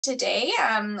today.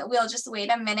 We'll just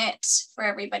wait a minute for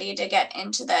everybody to get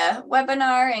into the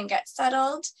webinar and get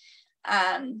settled.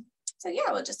 So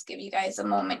yeah, we'll just give you guys a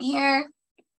moment here.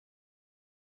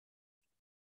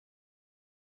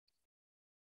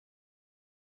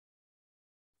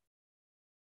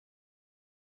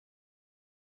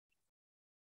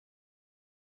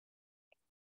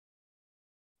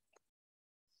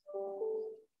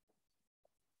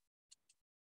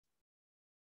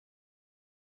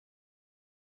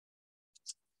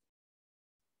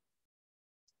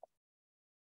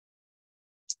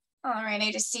 All right,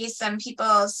 I just see some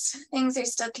people's things are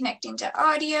still connecting to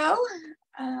audio.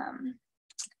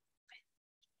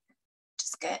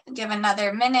 Just give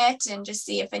another minute and just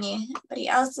see if anybody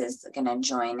else is gonna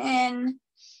join in.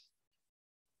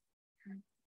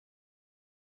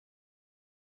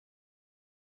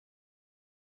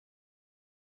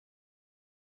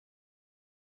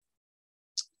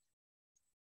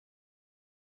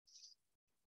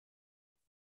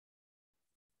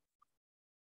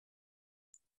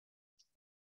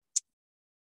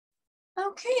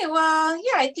 Okay, well,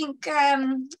 yeah, I think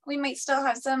we might still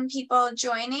have some people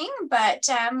joining, but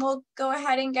we'll go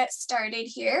ahead and get started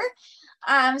here.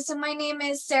 So my name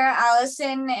is Sarah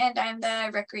Allison, and I'm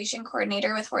the Recreation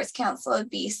Coordinator with Horse Council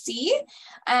of BC.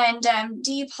 And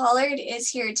Dee Pollard is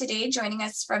here today joining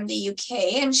us from the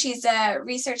UK, and she's a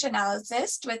research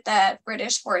analyst with the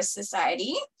British Horse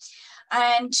Society.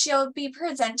 And she'll be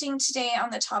presenting today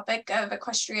on the topic of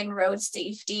equestrian road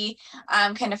safety,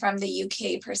 kind of from the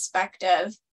UK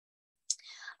perspective.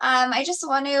 I just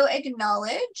want to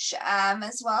acknowledge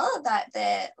as well that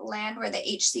the land where the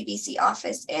HCBC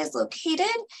office is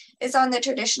located is on the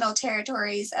traditional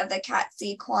territories of the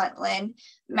Katzie, Kwantlen,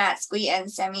 Matsqui, and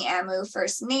Semi-Amu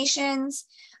First Nations.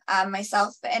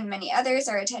 Myself and many others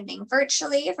are attending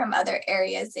virtually from other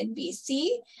areas in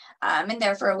BC, and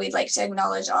therefore we'd like to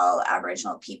acknowledge all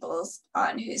Aboriginal peoples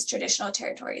on whose traditional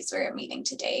territories we're meeting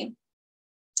today.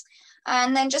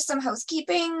 And then just some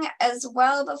housekeeping as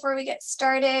well before we get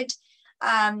started.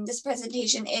 This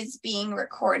presentation is being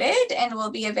recorded and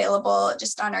will be available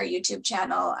just on our YouTube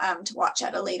channel to watch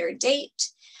at a later date.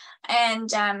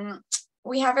 And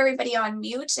we have everybody on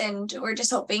mute, and we're just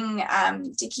hoping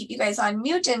to keep you guys on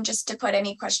mute and just to put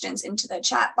any questions into the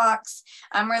chat box.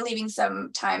 We're leaving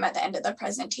some time at the end of the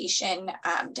presentation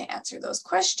to answer those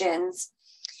questions.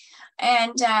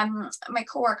 And my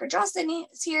coworker Jocelyn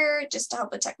is here just to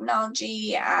help with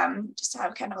technology, just to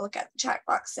have kind of a look at the chat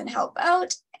box and help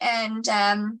out. And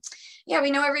yeah, we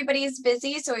know everybody's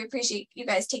busy, so we appreciate you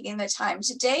guys taking the time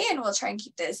today, and we'll try and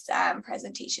keep this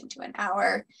presentation to an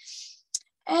hour.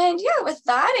 And yeah, with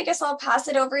that, I guess I'll pass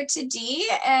it over to Dee,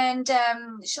 and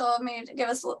she'll maybe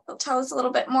tell us a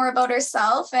little bit more about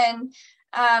herself, and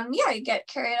yeah, get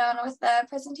carried on with the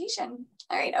presentation.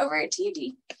 All right, over to you,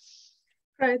 Dee.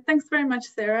 Great, thanks very much,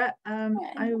 Sarah.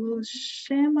 I will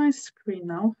share my screen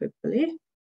now, hopefully.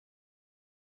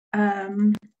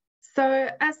 So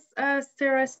as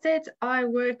Sarah said, I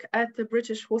work at the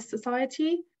British Horse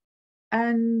Society,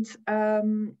 and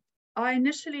I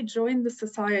initially joined the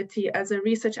society as a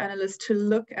research analyst to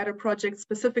look at a project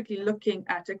specifically looking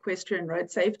at equestrian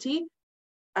road safety,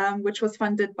 which was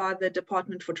funded by the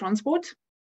Department for Transport.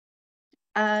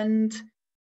 And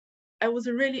it was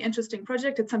a really interesting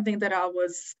project. It's something that I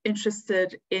was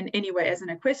interested in anyway as an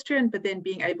equestrian, but then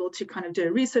being able to kind of do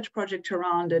a research project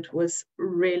around it was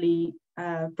really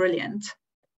brilliant.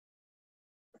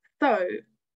 So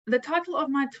the title of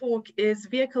my talk is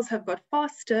Vehicles Have Got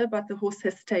Faster, but the Horse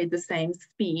Has Stayed the Same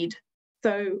Speed.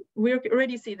 So we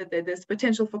already see that there's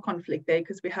potential for conflict there,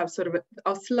 because we have sort of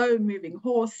a slow moving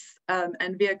horse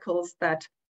and vehicles that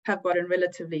have gotten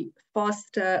relatively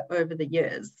faster over the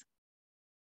years.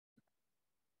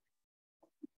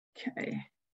 Okay.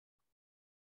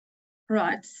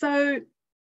 Right, so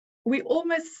we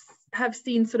almost have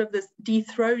seen sort of this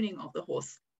dethroning of the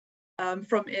horse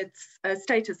from its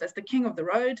status as the king of the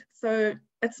road. So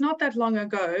it's not that long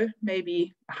ago,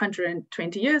 maybe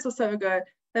 120 years or so ago,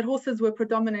 that horses were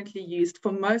predominantly used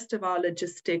for most of our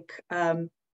logistic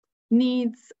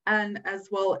needs, and as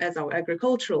well as our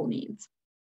agricultural needs.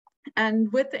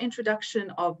 And with the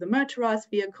introduction of the motorized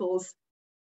vehicles,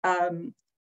 and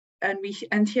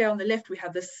here on the left we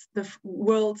have the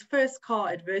world's first car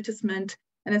advertisement,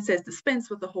 and it says dispense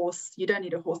with the horse. You don't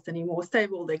need a horse anymore.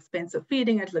 Save all the expense of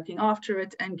feeding it, looking after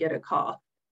it, and get a car.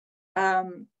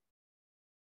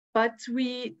 But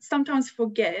we sometimes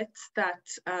forget that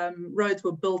roads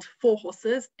were built for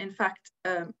horses. In fact,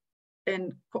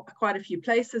 in quite a few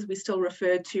places, we still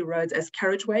refer to roads as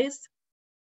carriageways.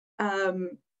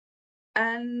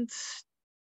 And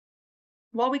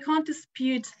while we can't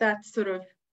dispute that sort of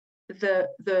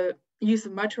the use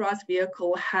of motorized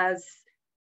vehicle has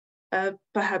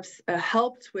perhaps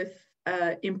helped with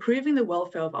improving the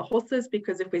welfare of our horses,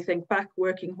 because if we think back,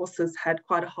 working horses had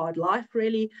quite a hard life,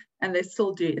 really, and they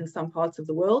still do in some parts of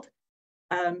the world.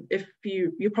 If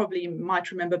you probably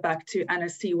might remember back to Anna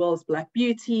Sewell's Black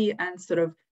Beauty, and sort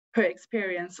of her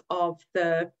experience of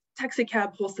the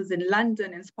taxicab horses in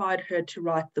London inspired her to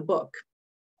write the book.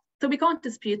 So we can't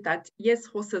dispute that, yes,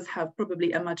 horses have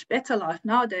probably a much better life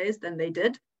nowadays than they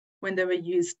did when they were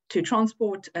used to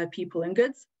transport people and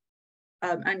goods,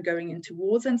 and going into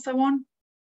wars and so on.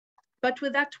 But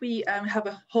with that, we have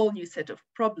a whole new set of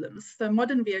problems. So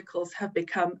modern vehicles have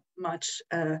become much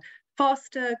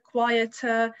faster,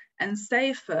 quieter, and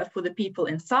safer for the people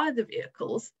inside the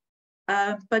vehicles,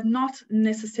 but not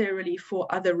necessarily for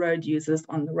other road users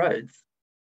on the roads.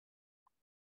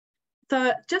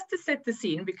 So just to set the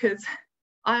scene, because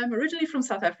I'm originally from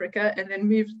South Africa and then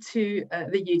moved to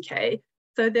the UK,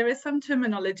 so there is some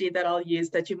terminology that I'll use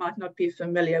that you might not be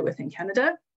familiar with in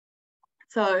Canada.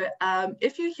 So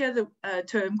if you hear the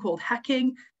term called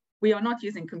hacking, we are not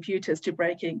using computers to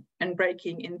breaking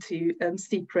into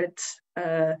secret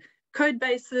code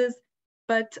bases,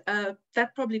 but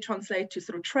that probably translates to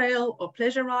sort of trail or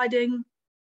pleasure riding.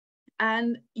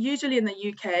 And usually in the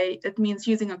UK, it means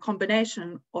using a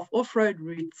combination of off-road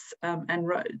routes and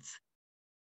roads.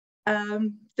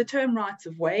 The term rights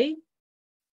of way.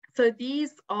 So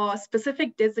these are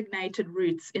specific designated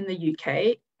routes in the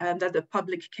UK that the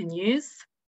public can use.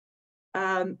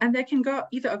 And they can go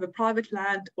either over private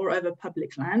land or over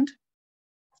public land.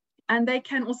 And they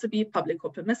can also be public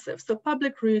or permissive. So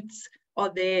public routes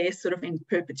are there sort of in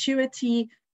perpetuity.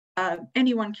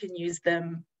 Anyone can use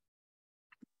them.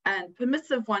 And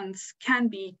permissive ones can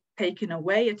be taken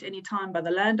away at any time by the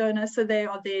landowner. So they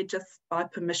are there just by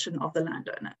permission of the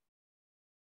landowner.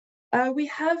 We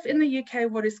have in the UK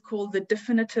what is called the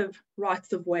definitive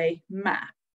rights of way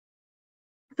map.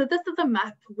 So this is a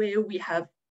map where we have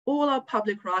all our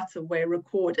public rights of way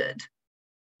recorded.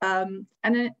 And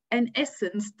in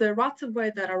essence, the rights of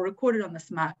way that are recorded on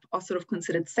this map are sort of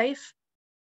considered safe.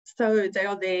 So they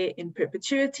are there in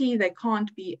perpetuity, they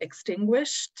can't be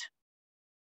extinguished.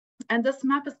 And this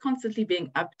map is constantly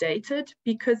being updated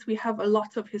because we have a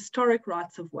lot of historic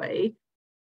rights of way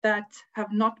that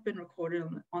have not been recorded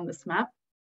on this map.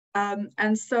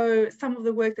 And so some of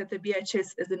the work that the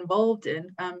BHS is involved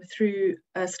in through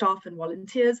staff and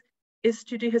volunteers is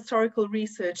to do historical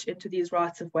research into these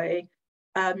rights of way.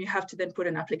 You have to then put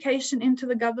an application into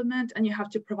the government, and you have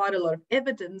to provide a lot of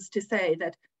evidence to say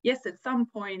that, yes, at some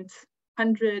point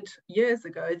 100 years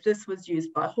ago, this was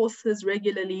used by horses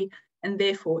regularly, and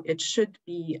therefore it should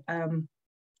be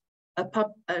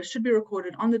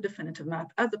recorded on the definitive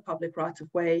map as a public right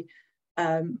of way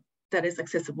that is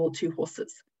accessible to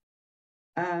horses.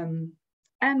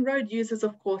 And road users,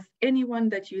 of course, anyone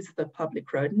that uses the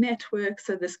public road network.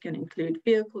 So this can include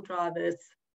vehicle drivers,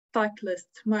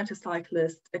 cyclists,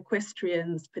 motorcyclists,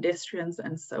 equestrians, pedestrians,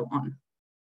 and so on.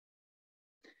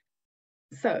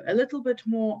 So a little bit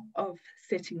more of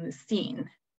setting the scene.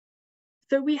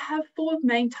 So we have 4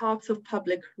 main types of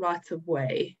public rights of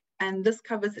way, and this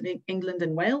covers in England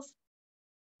and Wales.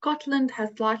 Scotland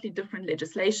has slightly different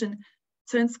legislation.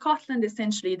 So in Scotland,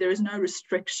 essentially, there is no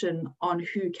restriction on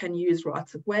who can use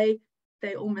rights of way.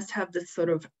 They almost have this sort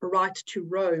of right to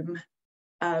roam,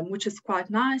 which is quite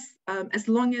nice, as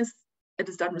long as it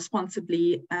is done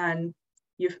responsibly and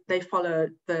they follow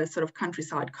the sort of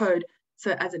countryside code.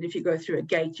 So as in, if you go through a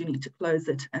gate, you need to close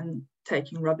it and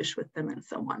taking rubbish with them and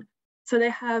so on. So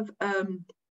they have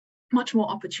much more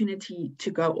opportunity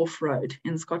to go off-road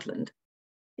in Scotland.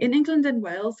 In England and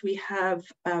Wales, we have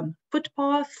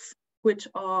footpaths, which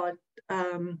are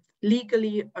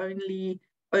legally only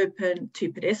open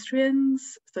to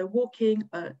pedestrians, so walking.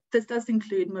 This does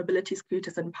include mobility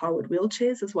scooters and powered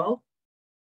wheelchairs as well.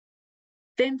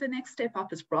 Then the next step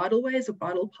up is bridleways or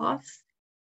bridle paths,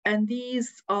 and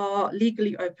these are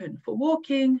legally open for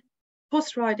walking,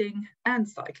 horse riding, and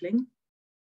cycling.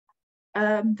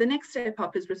 The next step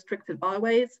up is restricted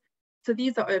byways, so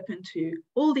these are open to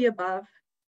all the above,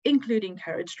 including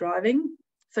carriage driving.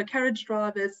 So carriage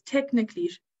drivers technically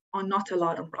are not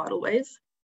allowed on bridleways.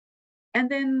 And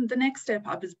then the next step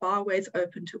up is byways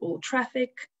open to all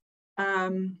traffic.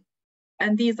 And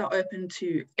these are open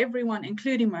to everyone,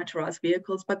 including motorized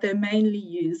vehicles, but they're mainly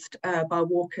used by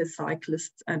walkers,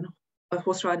 cyclists, and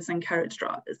horse riders and carriage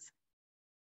drivers.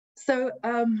 So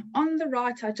on the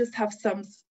right, I just have some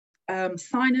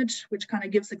signage, which kind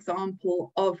of gives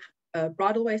example of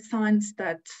bridleway signs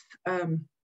that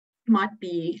might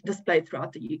be displayed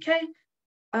throughout the UK.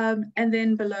 And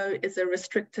then below is a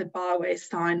restricted byway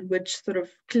sign, which sort of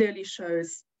clearly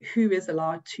shows who is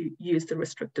allowed to use the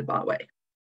restricted byway.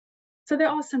 So there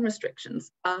are some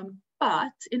restrictions,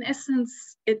 but in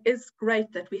essence, it is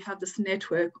great that we have this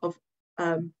network of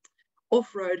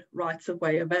off-road rights of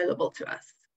way available to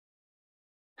us.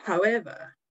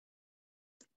 However,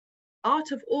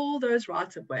 out of all those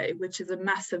rights of way, which is a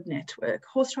massive network,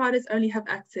 horse riders only have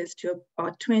access to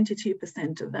about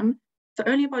 22% of them. So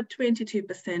only about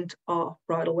 22% are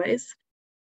bridleways.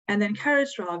 And then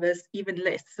carriage drivers, even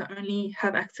less, so only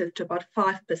have access to about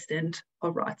 5%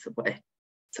 of rights of way.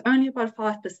 So only about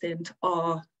 5%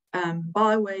 are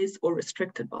byways or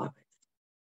restricted byways.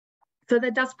 So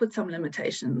that does put some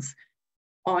limitations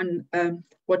on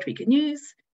what we can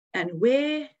use, and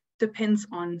where depends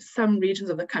on some regions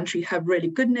of the country have really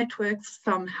good networks,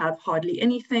 some have hardly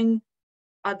anything,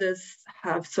 others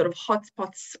have sort of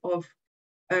hotspots of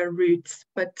routes,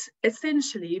 but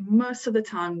essentially most of the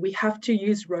time we have to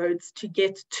use roads to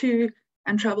get to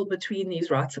and travel between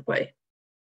these rights of way.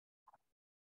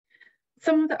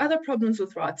 Some of the other problems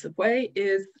with rights of way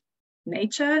is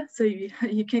nature. So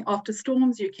you can, after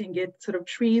storms, you can get sort of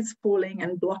trees falling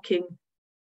and blocking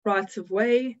rights of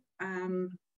way.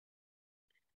 And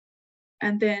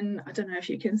then, I don't know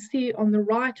if you can see on the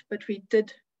right, but we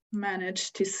did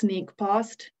manage to sneak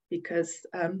past, because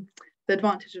the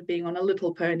advantage of being on a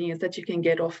little pony is that you can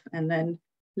get off and then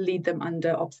lead them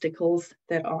under obstacles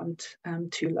that aren't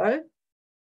too low.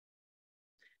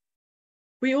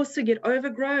 We also get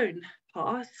overgrown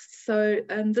paths. So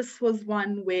this was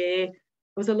one where there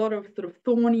was a lot of sort of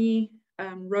thorny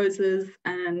roses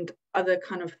and other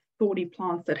kind of thorny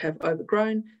plants that have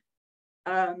overgrown.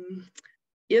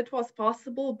 It was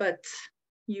possible, but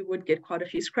you would get quite a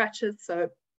few scratches. So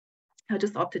I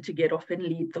just opted to get off and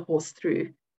lead the horse through.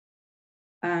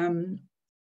 And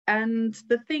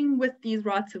the thing with these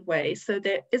rights of way, so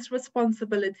there is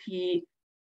responsibility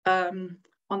on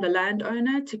the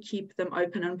landowner to keep them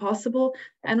open and passable,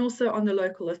 and also on the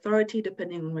local authority,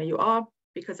 depending on where you are,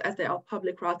 because as they are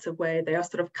public rights of way, they are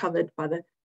sort of covered by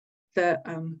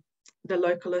the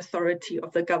local authority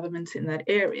of the government in that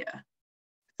area.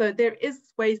 So there is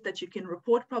ways that you can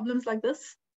report problems like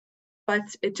this, but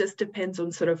it just depends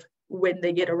on sort of when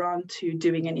they get around to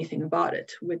doing anything about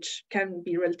it, which can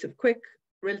be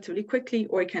relatively quickly,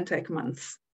 or it can take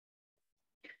months.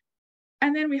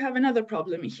 And then we have another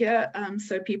problem here.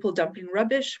 So people dumping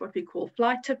rubbish, what we call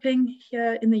fly tipping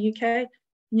here in the UK.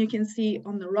 And you can see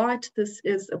on the right, this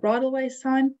is a bridleway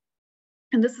sign.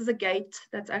 And this is a gate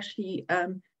that's actually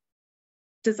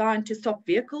designed to stop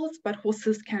vehicles, but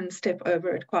horses can step over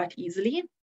it quite easily.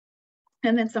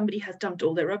 And then somebody has dumped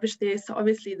all their rubbish there. So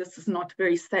obviously this is not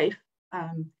very safe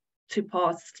to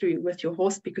pass through with your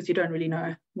horse, because you don't really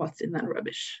know what's in that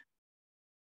rubbish.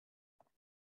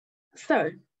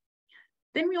 So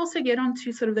then we also get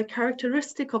onto sort of the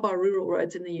characteristic of our rural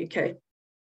roads in the UK.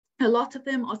 A lot of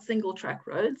them are single track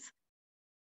roads.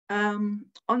 On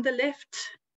the left,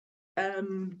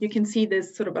 you can see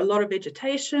there's sort of a lot of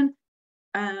vegetation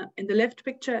in the left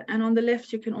picture, and on the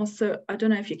left you can also, I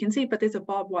don't know if you can see, but there's a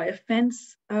barbed wire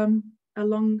fence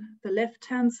along the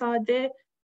left-hand side there,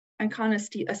 and kind of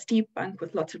a steep bank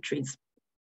with lots of trees.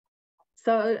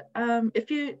 So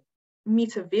if you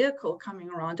meet a vehicle coming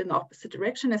around in the opposite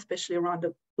direction, especially around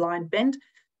a blind bend,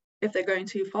 if they're going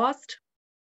too fast,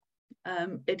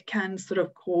 it can sort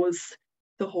of cause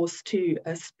the horse to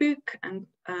spook, and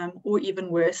or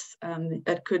even worse,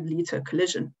 that could lead to a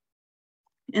collision.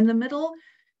 In the middle,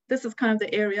 this is kind of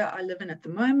the area I live in at the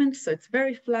moment. So it's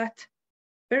very flat,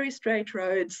 very straight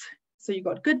roads. So you've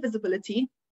got good visibility.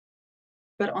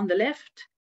 But on the left,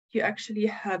 you actually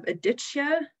have a ditch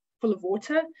here full of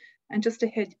water. And just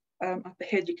ahead, up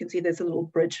ahead, you can see there's a little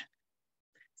bridge.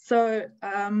 So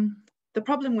the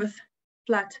problem with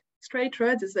flat, straight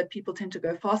roads is that people tend to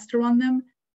go faster on them,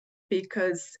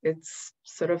 because it's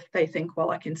sort of, they think,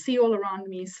 well, I can see all around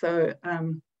me, so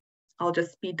I'll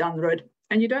just speed down the road.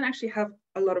 And you don't actually have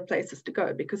a lot of places to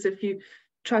go, because if you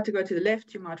try to go to the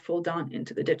left, you might fall down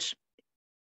into the ditch.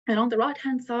 And on the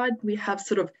right-hand side, we have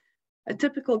sort of a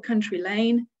typical country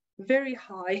lane, very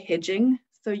high hedging,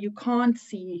 so you can't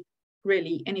see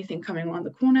really anything coming around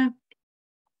the corner,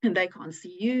 and they can't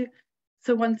see you.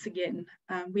 So once again,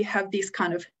 we have these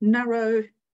kind of narrow,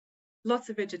 lots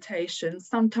of vegetation,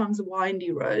 sometimes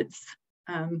windy roads.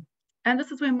 And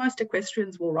this is where most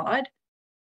equestrians will ride.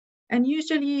 And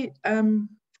usually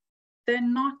they're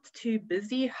not too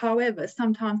busy. However,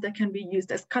 sometimes they can be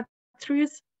used as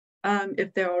cut-throughs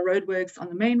if there are roadworks on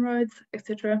the main roads,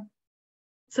 etc.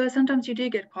 So sometimes you do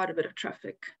get quite a bit of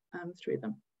traffic through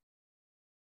them.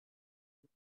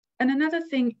 And another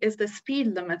thing is the speed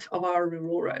limit of our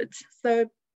rural roads. So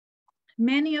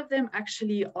many of them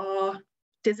actually are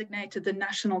designated the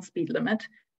national speed limit,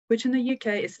 which in the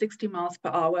UK is 60 miles per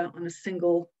hour on a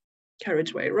single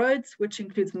carriageway roads, which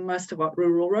includes most of our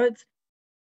rural roads.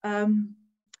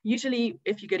 Usually,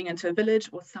 if you're getting into a village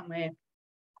or somewhere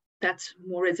that's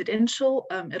more residential,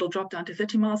 it'll drop down to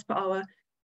 30 miles per hour.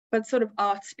 But sort of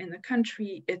out in the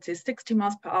country, it is 60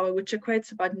 miles per hour, which equates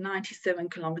to about 97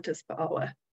 kilometers per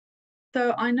hour.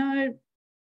 So I know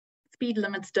speed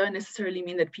limits don't necessarily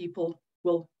mean that people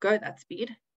will go that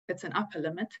speed. It's an upper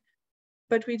limit.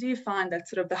 But we do find that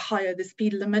sort of the higher the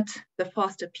speed limit, the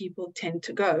faster people tend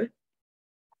to go.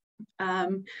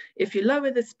 If you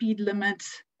lower the speed limit,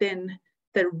 then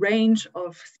the range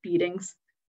of speedings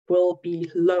will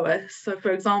be lower. So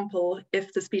for example,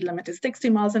 if the speed limit is 60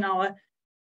 miles an hour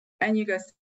and you go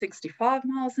 65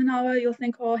 miles an hour, you'll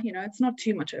think, oh, you know, it's not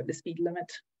too much over the speed limit.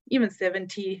 Even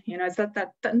 70, you know, it's not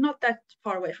that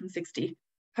far away from 60.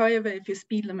 However, if your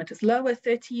speed limit is lower,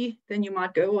 30, then you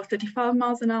might go, 35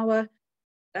 miles an hour.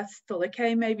 That's still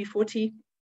okay, maybe 40.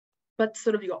 But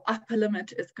sort of your upper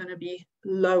limit is going to be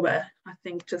lower, I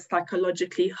think, just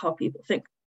psychologically how people think.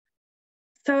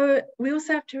 So we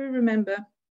also have to remember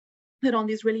that on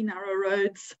these really narrow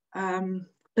roads,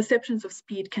 perceptions of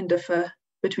speed can differ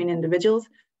between individuals.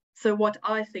 So what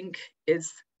I think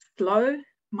is slow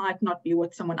might not be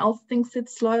what someone else thinks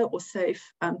it's slow or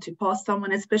safe to pass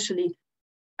someone, especially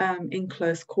in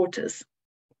close quarters.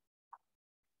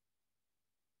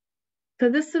 So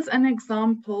this is an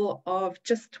example of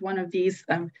just one of these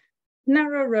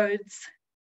narrow roads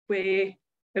where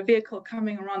a vehicle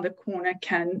coming around the corner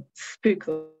can spook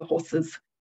the horses.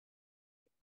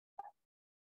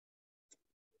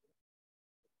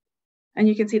 And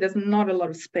you can see there's not a lot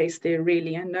of space there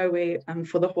really, and nowhere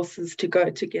for the horses to go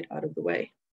to get out of the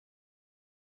way.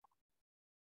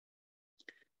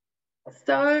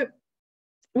 So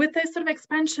with the sort of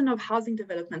expansion of housing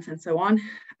developments and so on,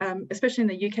 especially in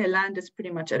the UK, land is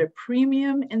pretty much at a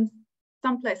premium in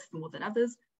some places more than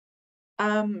others.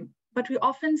 But we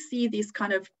often see these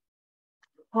kind of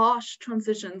harsh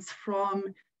transitions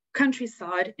from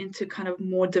countryside into kind of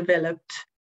more developed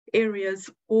areas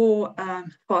or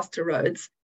faster roads.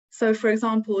 So for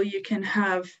example, you can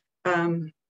have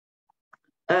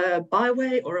a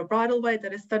byway or a bridleway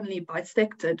that is suddenly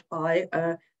bisected by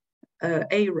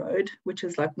a road, which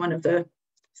is like one of the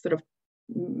sort of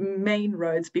main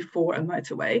roads before a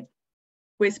motorway,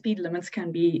 where speed limits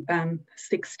can be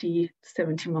 60,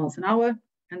 70 miles an hour,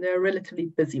 and they're relatively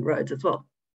busy roads as well.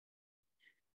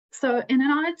 So in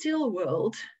an ideal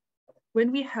world,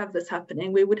 when we have this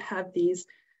happening, we would have these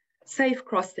safe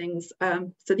crossings.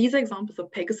 So these are examples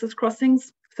of Pegasus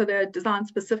crossings. So they're designed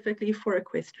specifically for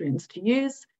equestrians to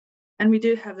use, and we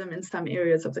do have them in some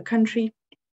areas of the country,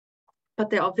 but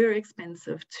they are very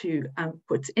expensive to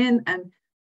put in, and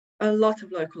a lot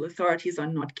of local authorities are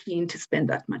not keen to spend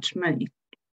that much money.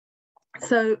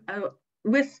 So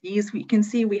with these, we can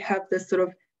see we have this sort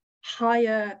of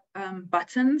higher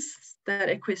buttons that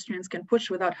equestrians can push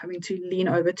without having to lean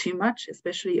over too much,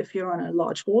 especially if you're on a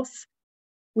large horse.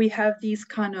 We have these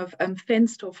kind of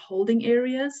fenced off holding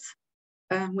areas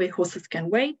where horses can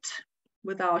wait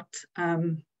without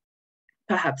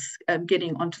perhaps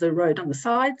getting onto the road on the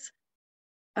sides.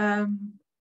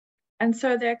 And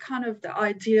so they're kind of the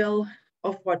ideal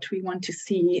of what we want to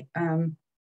see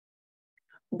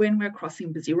when we're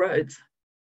crossing busy roads.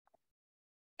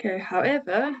 Okay,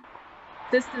 however,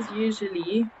 this is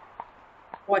usually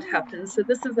what happens. So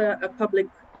this is a public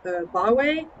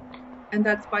byway, and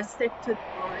that's bisected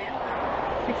by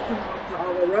a 60 mile per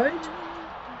hour road.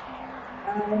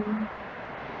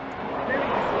 Very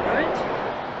busy road.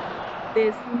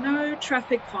 There's no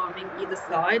traffic calming either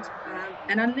side,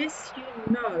 and unless you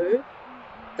know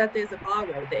that there's a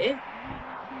byway there,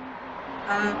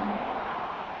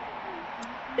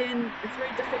 then it's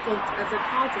very difficult as a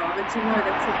car driver to know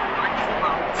that someone might come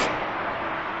out.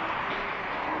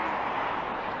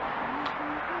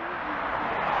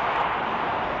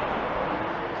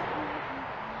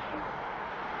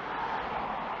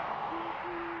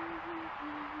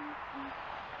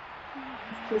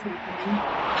 Excuse me,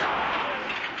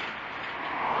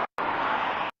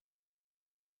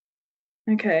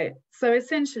 Okay, so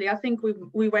essentially, I think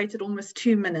we waited almost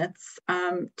 2 minutes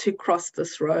to cross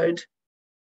this road.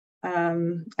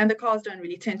 And the cars don't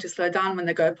really tend to slow down when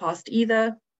they go past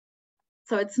either.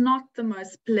 So it's not the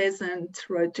most pleasant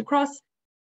road to cross.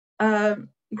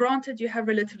 Granted, you have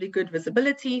relatively good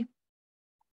visibility,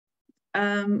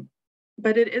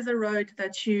 but it is a road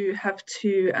that you have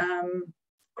to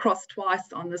cross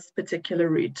twice on this particular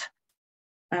route.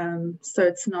 So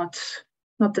it's not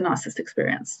not the nicest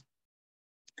experience.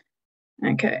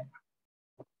 Okay.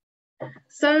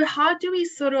 So how do we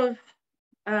sort of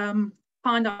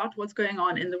find out what's going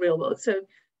on in the real world? So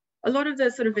a lot of the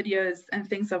sort of videos and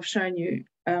things I've shown you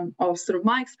are sort of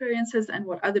my experiences and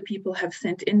what other people have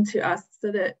sent in to us,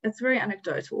 so that it's very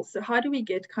anecdotal. So how do we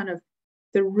get kind of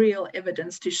the real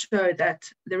evidence to show that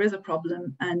there is a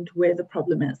problem and where the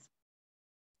problem is?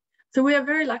 So we are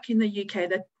very lucky in the UK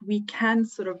that we can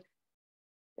sort of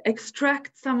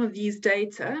extract some of these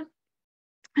data.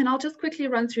 And I'll just quickly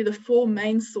run through the 4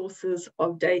 main sources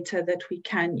of data that we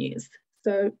can use.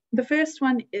 So the first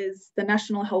one is the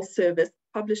National Health Service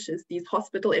publishes these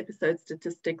hospital episode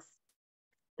statistics.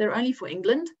 They're only for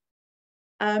England.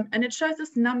 And it shows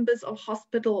us numbers of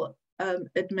hospital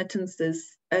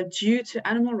admittances due to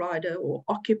animal rider or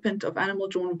occupant of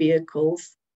animal-drawn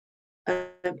vehicles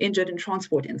injured in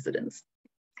transport incidents.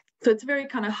 So it's very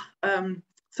kind of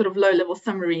sort of low-level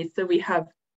summary. So we have,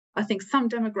 I think, some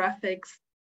demographics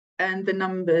and the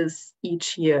numbers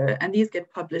each year, and these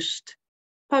get published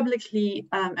publicly,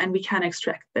 and we can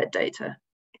extract that data.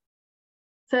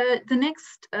 So the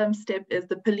next step is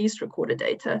the police recorder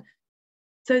data.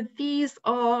 So these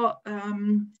are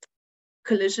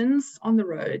collisions on the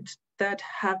road that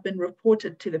have been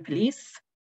reported to the police.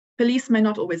 Police may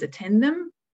not always attend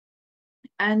them,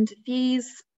 and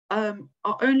these are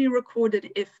only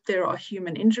recorded if there are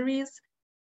human injuries.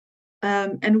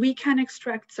 And we can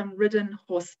extract some ridden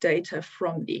horse data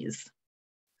from these.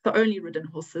 So only ridden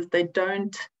horses. They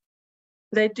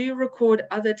do record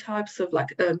other types of,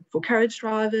 like for carriage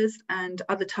drivers and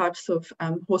other types of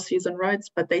horse use on roads,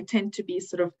 but they tend to be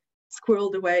sort of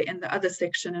squirreled away in the other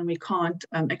section, and we can't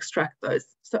extract those.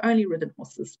 So only ridden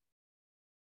horses.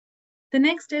 The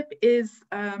next step is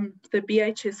the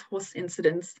BHS horse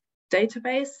incidents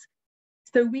database.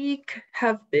 So we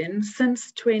have been,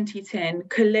 since 2010,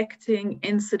 collecting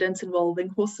incidents involving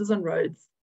horses on roads.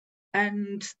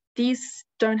 And these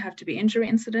don't have to be injury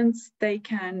incidents. They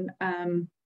can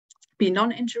be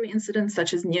non-injury incidents,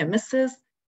 such as near misses,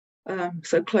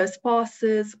 so close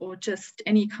passes, or just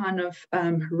any kind of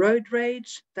road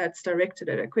rage that's directed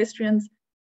at equestrians.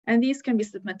 And these can be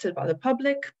submitted by the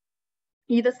public,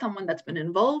 either someone that's been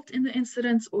involved in the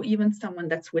incidents or even someone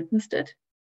that's witnessed it.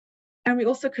 And we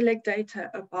also collect data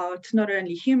about not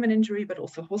only human injury, but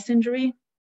also horse injury.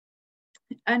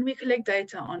 And we collect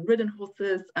data on ridden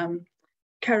horses,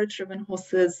 carriage-driven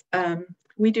horses.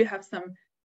 We do have some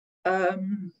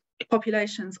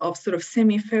populations of sort of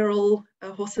semi-feral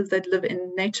horses that live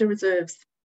in nature reserves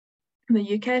in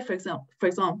the UK, for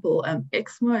example,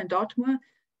 Exmoor and Dartmoor.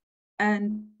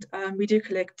 And we do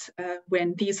collect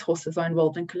when these horses are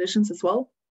involved in collisions as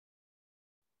well.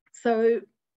 So,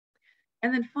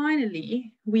 and then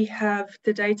finally, we have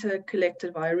the data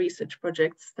collected via research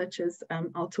projects, such as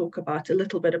I'll talk about a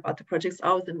little bit about the projects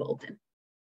I was involved in.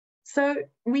 So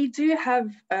we do have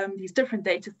these different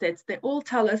data sets. They all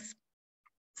tell us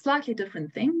slightly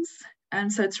different things.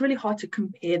 And so it's really hard to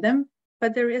compare them,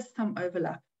 but there is some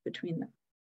overlap between them.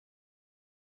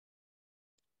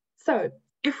 So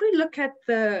if we look at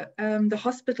the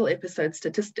hospital episode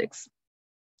statistics,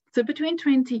 so between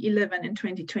 2011 and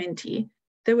 2020,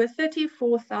 there were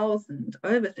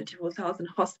over 34,000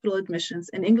 hospital admissions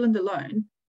in England alone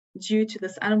due to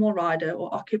this animal rider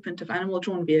or occupant of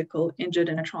animal-drawn vehicle injured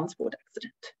in a transport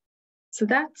accident. So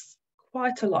that's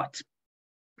quite a lot.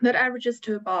 That averages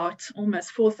to about almost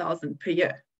 4,000 per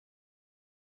year.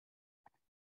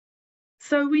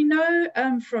 So we know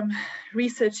from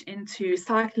research into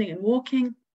cycling and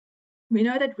walking, we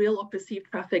know that real or perceived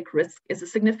traffic risk is a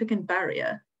significant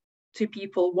barrier to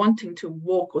people wanting to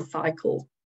walk or cycle.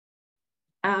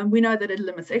 We know that it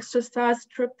limits exercise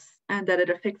trips and that it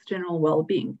affects general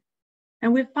well-being.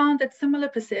 And we've found that similar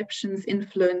perceptions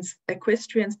influence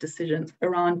equestrians' decisions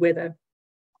around whether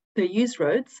they use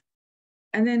roads.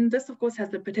 And then this, of course, has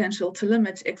the potential to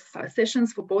limit exercise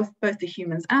sessions for both the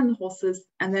humans and the horses,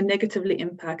 and then negatively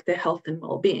impact their health and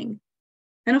well-being.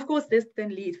 And of course, this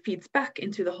then feeds back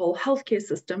into the whole healthcare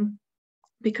system,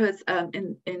 because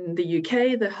in the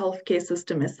UK, the healthcare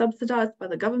system is subsidized by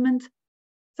the government.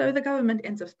 So the government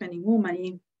ends up spending more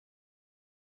money.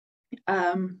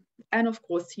 And of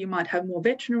course, you might have more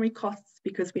veterinary costs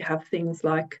because we have things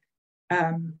like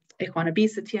equine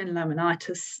obesity and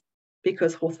laminitis,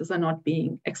 because horses are not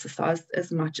being exercised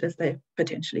as much as they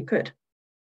potentially could.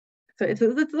 So it's a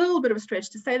little bit of a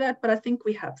stretch to say that, but I think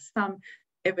we have some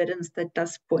evidence that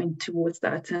does point towards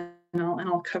that, and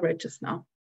I'll cover it just now.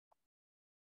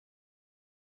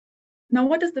 Now,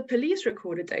 what does the police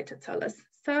recorded data tell us?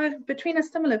 So between a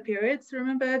similar period, so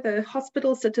remember the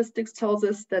hospital statistics tells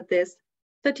us that there's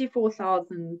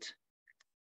 34,000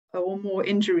 or more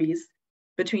injuries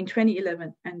between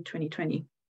 2011 and 2020.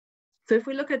 So if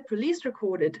we look at police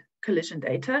recorded collision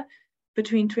data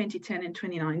between 2010 and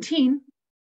 2019,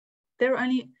 there are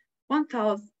only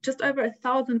just over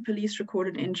 1,000 police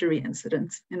recorded injury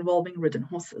incidents involving ridden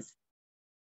horses.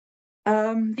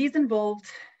 These involved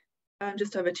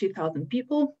just over 2,000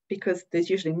 people, because there's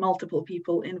usually multiple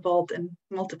people involved and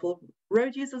multiple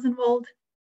road users involved.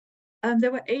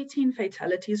 There were 18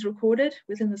 fatalities recorded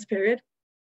within this period,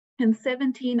 and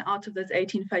 17 out of those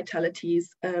 18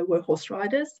 fatalities were horse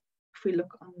riders, if we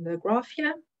look on the graph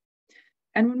here.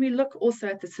 And when we look also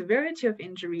at the severity of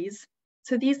injuries,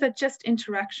 so these are just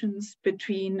interactions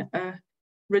between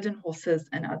ridden horses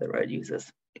and other road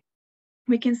users.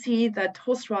 We can see that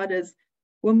horse riders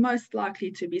were most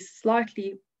likely to be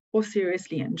slightly or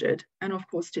seriously injured, and of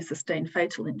course to sustain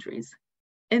fatal injuries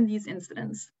in these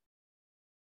incidents.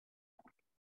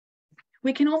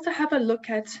 We can also have a look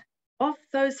at, of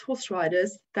those horse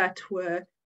riders that were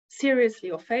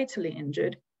seriously or fatally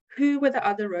injured, who were the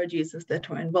other road users that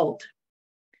were involved.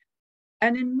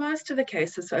 And in most of the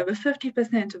cases, so over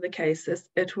 50% of the cases,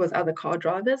 it was other car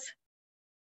drivers.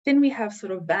 Then we have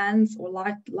sort of vans or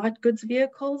light goods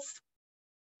vehicles,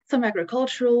 some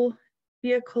agricultural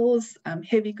vehicles,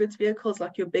 heavy goods vehicles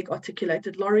like your big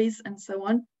articulated lorries and so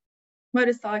on,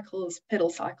 motorcycles,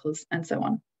 pedal cycles, and so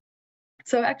on.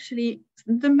 So actually,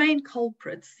 the main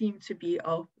culprits seem to be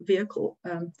our vehicle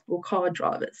or car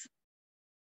drivers.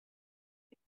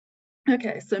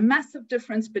 Okay, so massive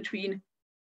difference between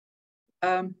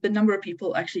the number of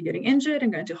people actually getting injured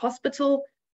and going to hospital,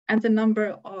 and the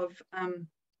number of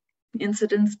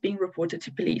incidents being reported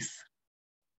to police.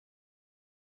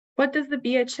 What does the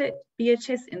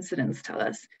BHS incidents tell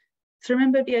us? So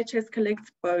remember, BHS collects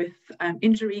both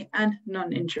injury and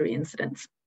non-injury incidents.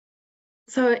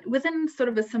 So within sort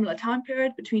of a similar time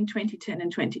period between 2010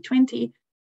 and 2020,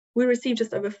 we received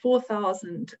just over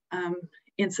 4,000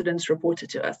 incidents reported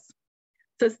to us.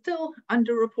 So still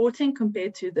underreporting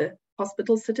compared to the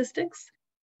hospital statistics,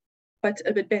 but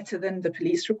a bit better than the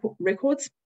police records.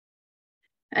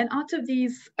 And out of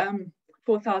these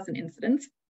 4,000 incidents,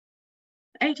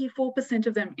 84%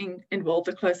 of them involved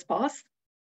a close pass,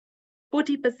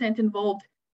 40% involved,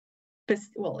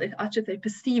 well, I should say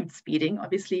perceived speeding.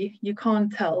 Obviously, you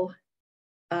can't tell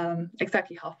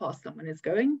exactly how fast someone is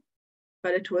going,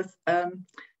 but it was,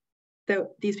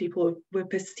 these people were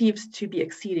perceived to be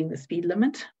exceeding the speed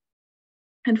limit.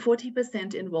 And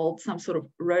 40% involved some sort of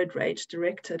road rage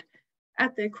directed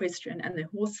at the equestrian and the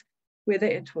horse, whether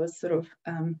it was sort of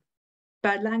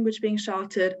bad language being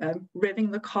shouted,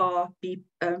 revving the car,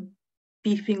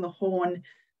 beefing the horn,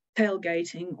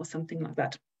 tailgating, or something like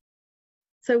that.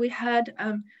 So we had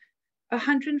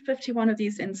 151 of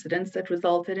these incidents that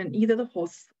resulted in either the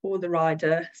horse or the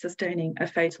rider sustaining a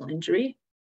fatal injury.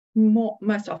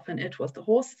 Most often it was the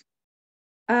horse.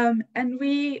 And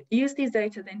we use these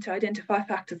data then to identify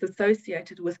factors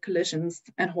associated with collisions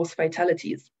and horse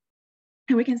fatalities.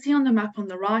 And we can see on the map on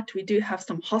the right, we do have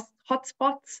some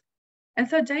hotspots. And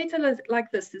so data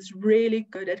like this is really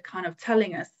good at kind of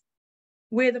telling us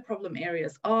where the problem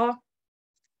areas are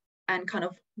and kind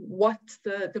of what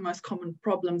the most common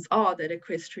problems are that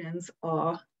equestrians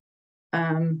are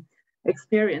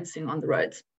experiencing on the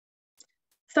roads.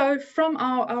 So from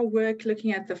our work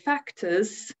looking at the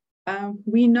factors,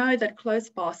 we know that close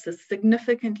passes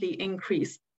significantly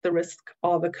increase the risk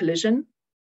of a collision.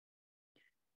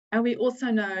 And we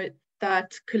also know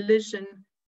that collisions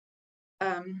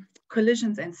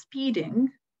and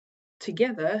speeding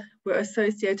together were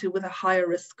associated with a higher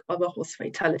risk of a horse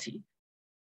fatality.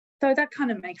 So that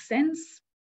kind of makes sense.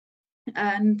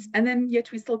 And then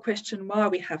yet we still question why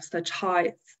we have such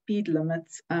high speed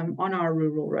limits on our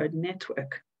rural road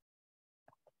network.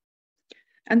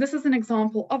 And this is an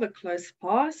example of a close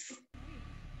pass.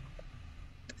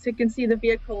 So you can see the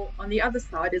vehicle on the other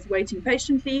side is waiting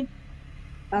patiently,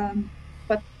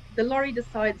 but the lorry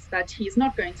decides that he's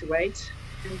not going to wait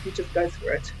and he just goes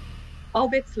for it,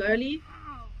 albeit slowly,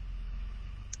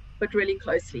 but really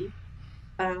closely.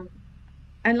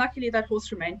 And luckily that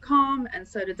horse remained calm, and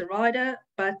so did the rider,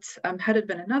 but had it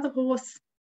been another horse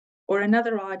or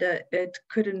another rider, it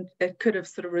could have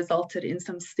sort of resulted in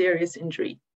some serious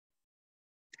injury.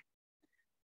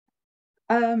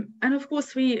 And of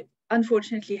course, we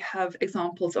unfortunately have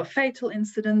examples of fatal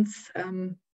incidents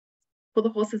for the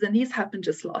horses, and these happened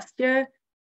just last year.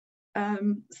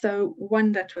 So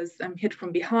one that was hit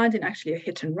from behind and actually a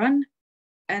hit and run.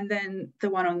 And then the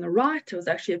one on the right was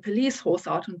actually a police horse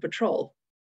out on patrol.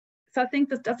 So I think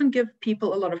this doesn't give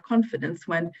people a lot of confidence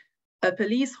when a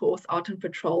police horse out on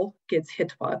patrol gets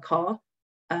hit by a car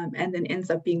and then ends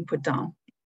up being put down.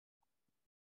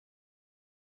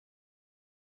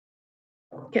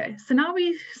 Okay, so now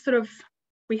we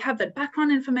have that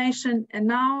background information, and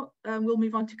now we'll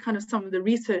move on to kind of some of the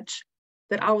research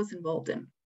that I was involved in.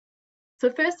 So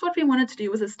first, what we wanted to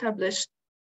do was establish,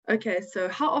 okay, so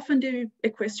how often do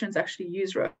equestrians actually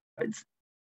use roads?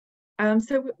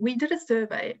 So we did a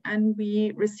survey and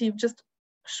we received just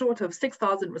short of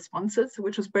 6,000 responses,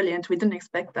 which was brilliant. We didn't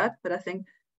expect that, but I think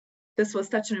this was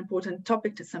such an important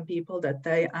topic to some people that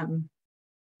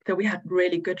that we had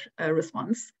really good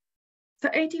response. So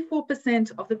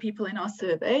 84% of the people in our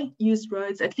survey used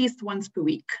roads at least once per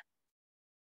week.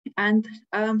 And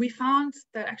we found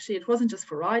that actually it wasn't just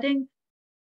for riding.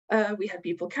 We had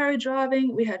people carriage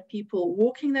driving, we had people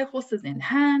walking their horses in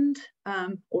hand,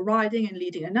 or riding and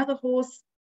leading another horse,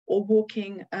 or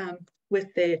walking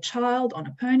with their child on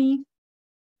a pony.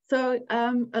 So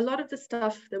a lot of the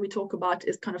stuff that we talk about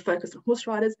is kind of focused on horse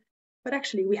riders, but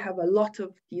actually we have a lot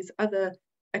of these other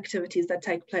activities that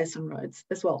take place on roads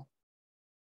as well.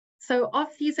 So of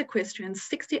these equestrians,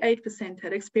 68%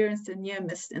 had experienced a near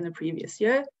miss in the previous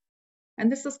year.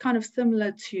 And this is kind of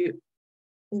similar to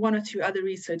one or two other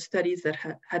research studies that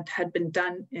had been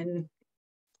done in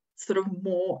sort of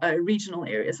more regional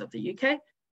areas of the UK.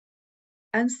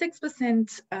 And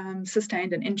 6%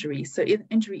 sustained an injury, so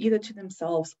injury either to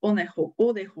themselves or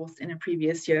their horse in a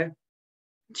previous year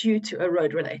due to a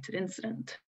road-related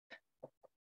incident.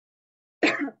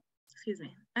 Excuse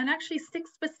me. And actually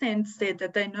 6% said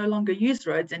that they no longer use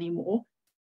roads anymore.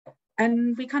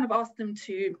 And we kind of asked them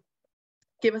to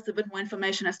give us a bit more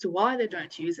information as to why they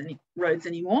don't use any roads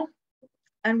anymore.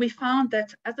 And we found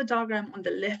that as the diagram on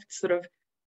the left sort of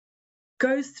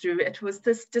goes through, it was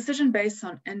this decision based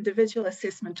on individual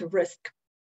assessment of risk.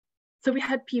 So we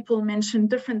had people mention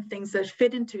different things that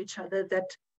fit into each other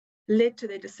that led to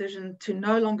their decision to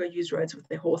no longer use roads with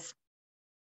their horse.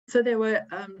 So there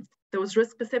was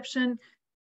risk perception,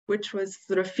 which was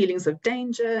sort of feelings of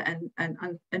danger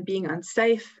and being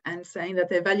unsafe, and saying that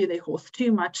they value their horse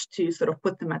too much to sort of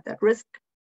put them at that risk.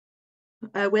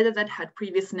 Whether that had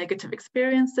previous negative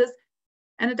experiences,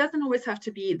 and it doesn't always have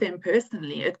to be them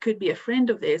personally. It could be a friend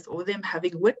of theirs or them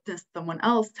having witnessed someone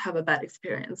else have a bad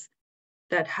experience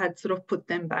that had sort of put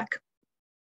them back.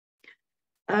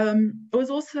 It was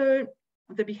also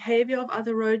the behavior of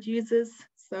other road users.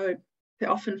 So they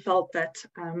often felt that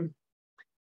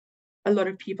a lot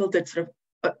of people did sort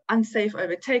of unsafe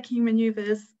overtaking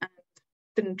maneuvers and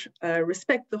didn't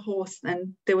respect the horse,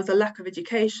 and there was a lack of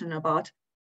education about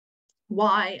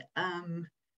why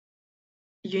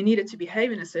you needed to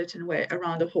behave in a certain way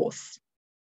around a horse.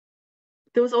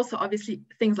 There was also obviously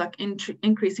things like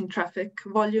increasing traffic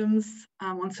volumes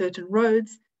on certain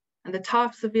roads and the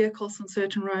types of vehicles on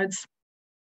certain roads.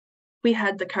 We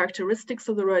had the characteristics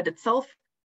of the road itself.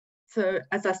 So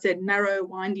as I said, narrow,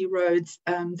 windy roads,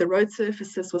 the road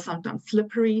surfaces were sometimes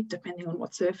slippery, depending on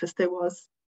what surface there was.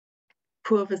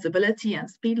 Poor visibility and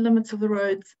speed limits of the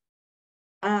roads.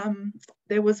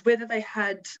 There was whether they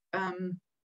had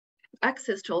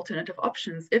access to alternative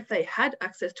options. If they had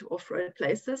access to off-road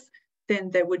places,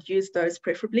 then they would use those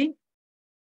preferably.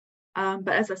 But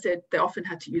as I said, they often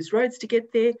had to use roads to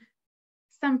get there.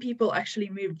 Some people actually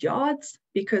moved yards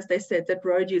because they said that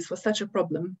road use was such a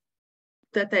problem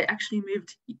that they actually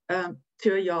moved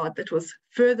to a yard that was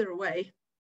further away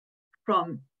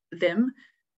from them,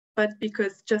 but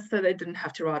because just so they didn't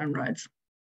have to ride on roads.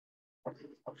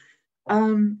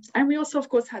 And we also, of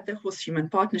course, had the horse-human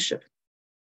partnership.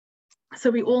 So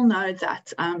we all know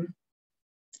that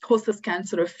horses can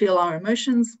sort of feel our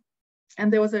emotions.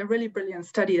 And there was a really brilliant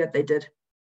study that they did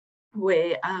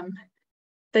where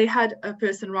they had a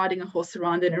person riding a horse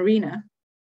around an arena.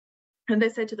 And they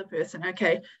said to the person,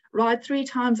 okay, ride 3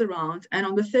 times around. And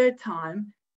on the 3rd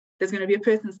time, there's going to be a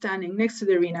person standing next to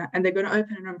the arena and they're going to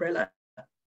open an umbrella.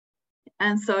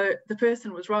 And so the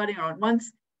person was riding around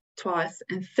once, twice,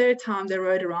 and 3rd time they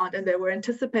rode around and they were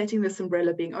anticipating this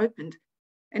umbrella being opened.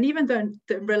 And even though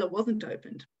the umbrella wasn't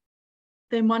opened,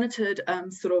 they monitored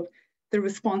sort of the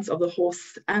response of the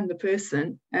horse and the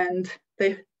person. And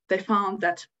they found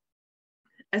that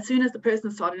as soon as the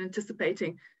person started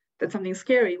anticipating that something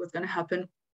scary was going to happen,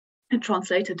 it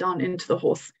translated down into the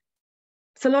horse.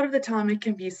 So a lot of the time it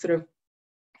can be sort of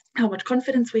how much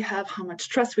confidence we have, how much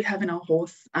trust we have in our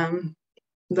horse,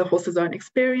 the horse's own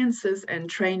experiences and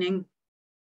training,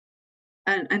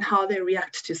 and how they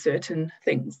react to certain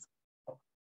things.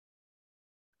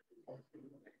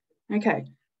 Okay,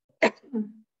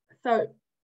 so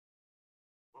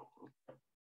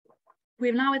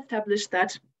we've now established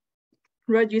that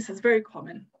road use is very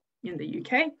common in the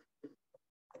UK.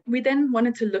 We then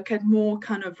wanted to look at more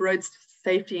kind of road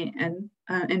safety and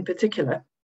in particular.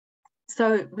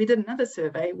 So we did another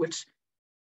survey, which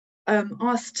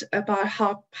asked about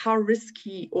how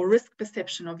risky or risk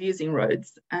perception of using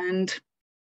roads. And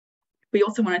we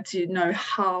also wanted to know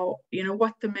how,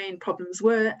 what the main problems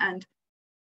were and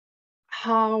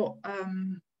how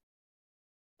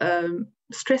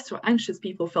stressed or anxious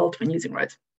people felt when using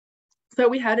roads. So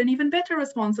we had an even better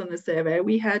response on the survey.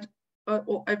 We had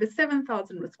over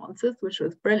 7,000 responses, which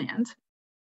was brilliant.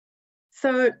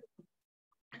 So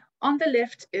on the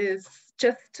left is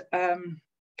just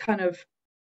kind of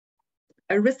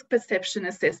a risk perception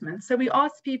assessment. So we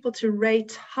asked people to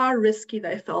rate how risky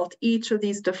they felt each of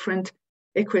these different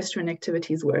equestrian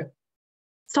activities were,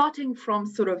 starting from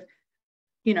sort of,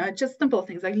 just simple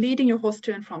things like leading your horse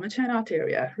to and from a turnout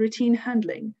area, routine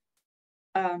handling,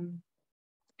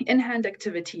 in-hand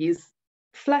activities,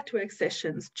 flat work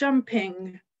sessions,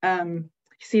 jumping, you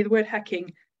see the word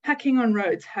hacking on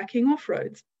roads, hacking off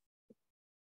roads,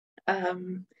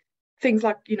 things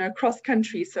like, cross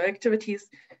country, so activities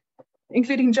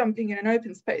including jumping in an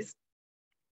open space.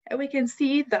 And we can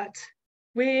see that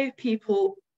where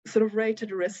people sort of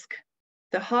rated risk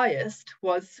the highest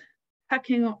was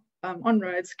hacking on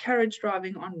roads, carriage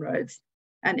driving on roads,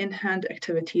 and in-hand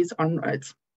activities on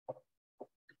roads.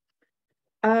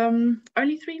 Only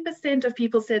 3% of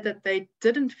people said that they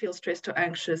didn't feel stressed or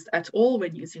anxious at all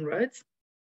when using roads.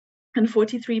 And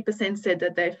 43% said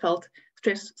that they felt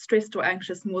stressed or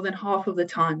anxious more than half of the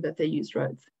time that they used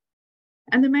roads.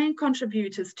 And the main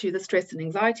contributors to the stress and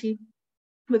anxiety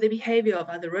were the behavior of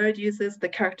other road users, the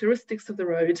characteristics of the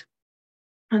road,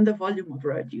 and the volume of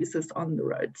road users on the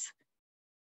roads.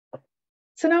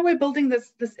 So now we're building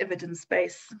this evidence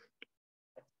base.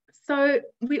 So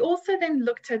we also then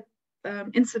looked at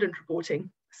incident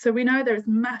reporting. So we know there's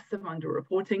massive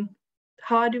underreporting.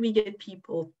 How do we get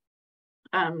people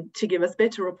to give us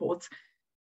better reports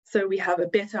so we have a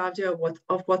better idea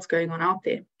of what's going on out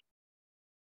there?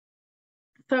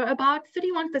 So about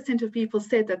 31% of people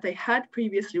said that they had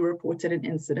previously reported an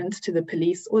incident to the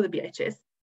police or the BHS.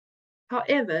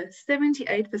 However,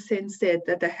 78% said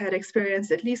that they had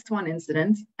experienced at least one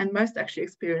incident, and most actually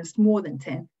experienced more than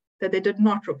 10 that they did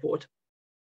not report.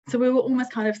 So we were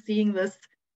almost kind of seeing this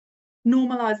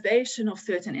normalization of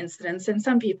certain incidents. And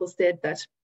some people said that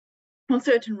on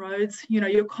certain roads,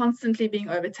 you're constantly being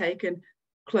overtaken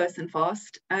close and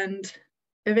fast. And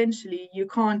eventually you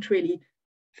can't really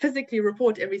physically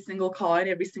report every single car and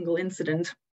every single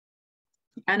incident.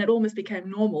 And it almost became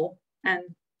normal. And,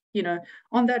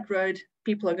 on that road,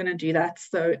 people are going to do that.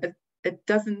 So it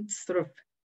doesn't sort of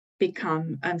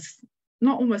become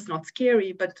not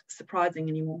scary, but surprising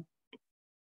anymore.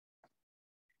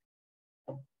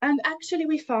 And actually,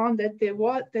 we found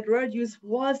that road use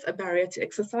was a barrier to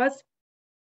exercise.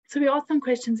 So we asked some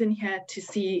questions in here to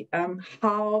see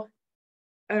how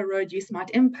a road use might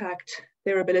impact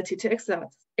their ability to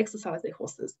exercise their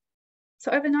horses.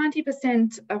 So over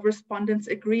 90% of respondents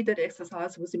agreed that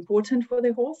exercise was important for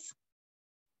their horse.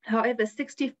 However,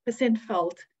 60%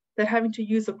 felt that having to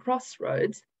use across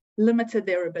roads limited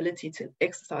their ability to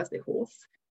exercise their horse.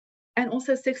 And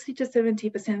also 60 to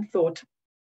 70% thought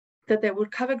that they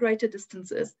would cover greater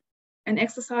distances and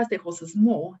exercise their horses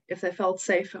more if they felt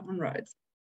safer on roads.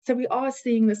 So we are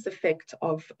seeing this effect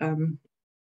of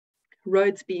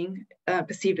roads being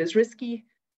perceived as risky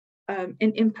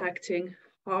in impacting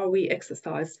how we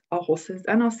exercise our horses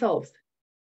and ourselves.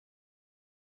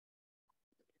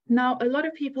 Now, a lot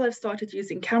of people have started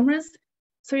using cameras.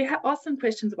 So we asked some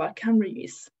questions about camera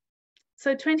use.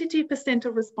 So 22%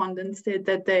 of respondents said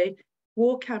that they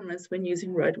wore cameras when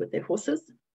using road with their horses.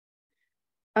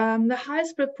 The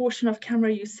highest proportion of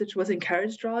camera usage was in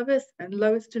carriage drivers and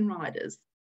lowest in riders.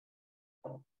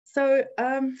 So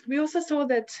we also saw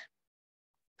that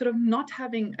sort of not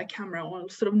having a camera or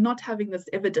sort of not having this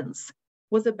evidence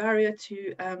was a barrier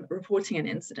to reporting an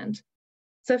incident.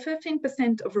 So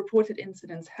 15% of reported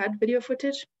incidents had video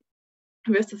footage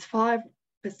versus 5%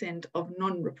 of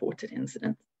non-reported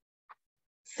incidents.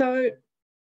 So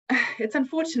it's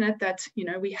unfortunate that,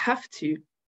 we have to,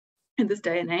 in this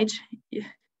day and age,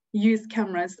 use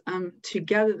cameras to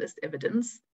gather this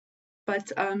evidence. But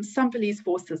some police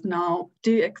forces now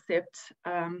do accept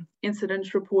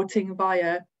incident reporting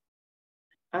via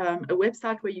a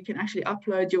website where you can actually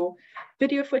upload your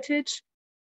video footage.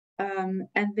 And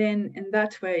then in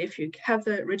that way, if you have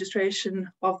the registration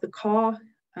of the car,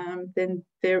 then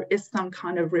there is some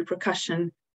kind of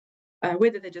repercussion,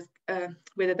 whether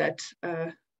that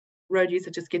road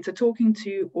user just gets a talking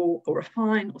to or a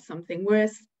fine or something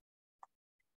worse.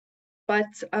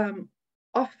 But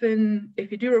often,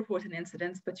 if you do report an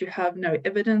incident, but you have no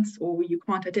evidence or you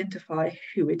can't identify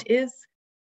who it is,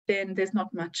 then there's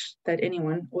not much that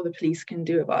anyone or the police can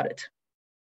do about it.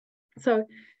 So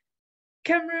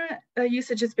Camera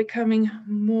usage is becoming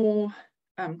more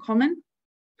common.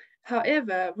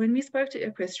 However, when we spoke to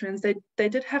equestrians, they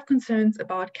did have concerns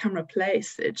about camera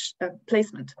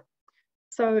placement.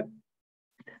 So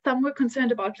some were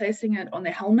concerned about placing it on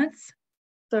their helmets.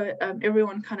 So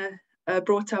everyone kind of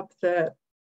brought up the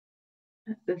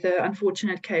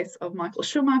unfortunate case of Michael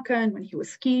Schumacher, and when he was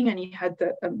skiing and he had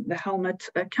the helmet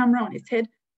camera on his head,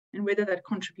 and whether that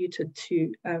contributed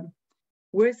to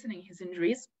worsening his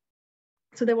injuries.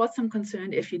 So there was some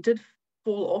concern if you did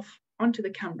fall off onto the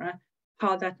camera,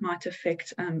 how that might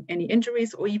affect any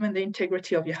injuries or even the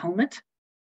integrity of your helmet.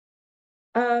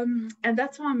 And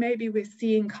that's why maybe we're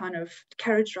seeing kind of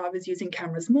carriage drivers using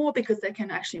cameras more, because they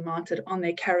can actually mount it on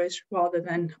their carriage rather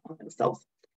than on themselves.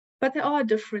 But there are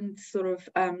different sort of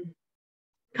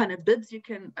kind of bibs you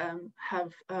can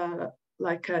have,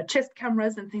 like chest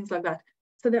cameras and things like that.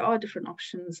 So there are different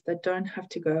options that don't have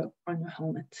to go on your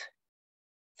helmet.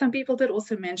 Some people did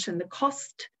also mention the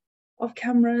cost of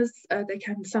cameras.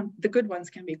 The good ones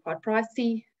can be quite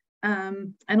pricey,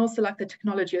 and also like the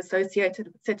technology associated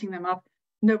with setting them up,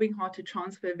 knowing how to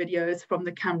transfer videos from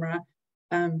the camera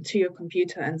to your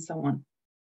computer and so on.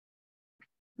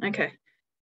 Okay,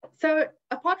 so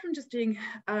apart from just doing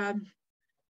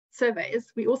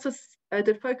surveys, we also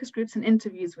did focus groups and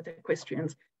interviews with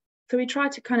equestrians. So we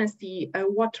tried to kind of see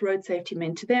what road safety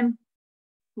meant to them,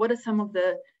 what are some of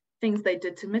the things they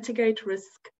did to mitigate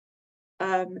risk,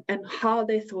 and how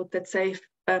they thought that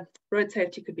road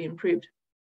safety could be improved.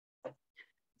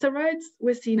 So roads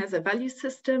were seen as a value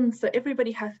system, so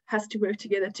everybody has to work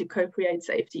together to co-create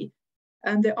safety.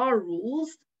 And there are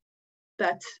rules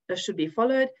that should be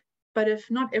followed, but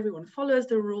if not everyone follows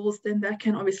the rules, then that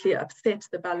can obviously upset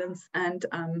the balance and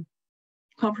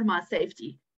compromise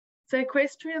safety. So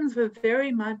equestrians were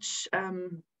very much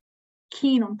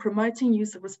keen on promoting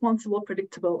use of responsible,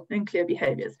 predictable, and clear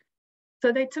behaviors.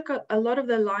 So they took a lot of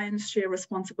the lion's share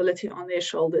responsibility on their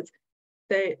shoulders.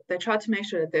 They tried to make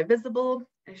sure that they're visible,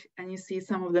 and you see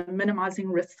some of the minimizing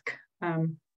risk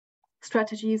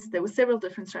strategies. There were several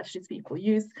different strategies people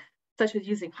used, such as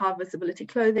using high visibility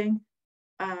clothing,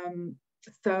 trying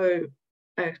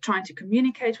to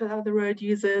communicate with other road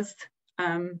users,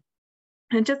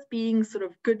 and just being sort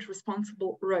of good,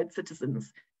 responsible road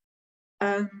citizens.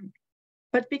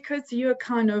 But because you're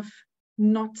kind of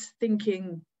not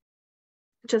thinking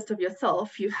just of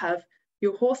yourself, you have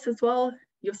your horse as well,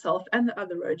 yourself and the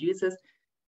other road users.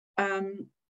 And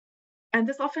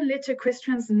this often led to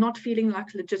equestrians not feeling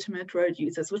like legitimate road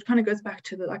users, which kind of goes back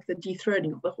to the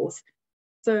dethroning of the horse.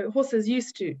 So horses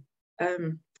used to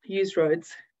use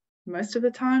roads most of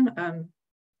the time.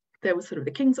 They were sort of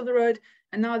the kings of the road,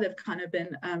 and now they've kind of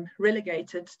been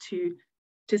relegated to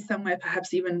somewhere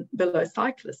perhaps even below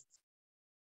cyclists.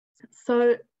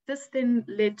 So this then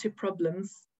led to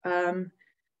problems.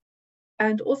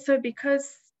 And also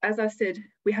because, as I said,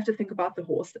 we have to think about the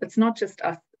horse. It's not just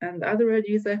us and the other road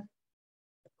user.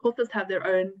 Horses have their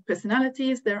own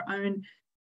personalities, their own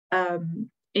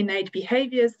innate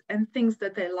behaviors and things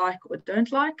that they like or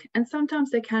don't like. And sometimes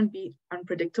they can be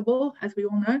unpredictable, as we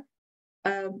all know.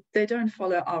 They don't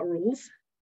follow our rules,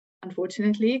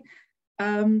 unfortunately.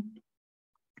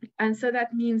 And so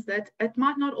that means that it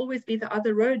might not always be the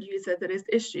other road user that is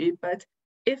the issue, but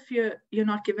if you're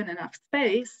not given enough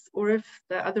space, or if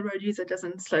the other road user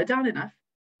doesn't slow down enough,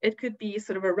 it could be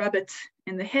sort of a rabbit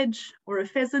in the hedge or a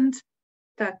pheasant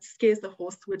that scares the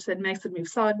horse, which then makes it move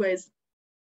sideways.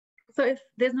 So if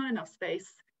there's not enough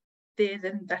space there,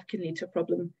 then that can lead to a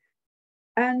problem.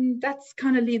 And that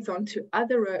kind of leads on to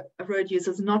other road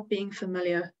users not being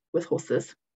familiar with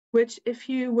horses, which if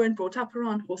you weren't brought up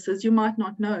around horses, you might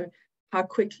not know how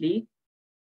quickly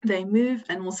they move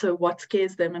and also what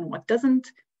scares them and what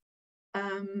doesn't.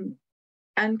 And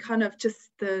kind of just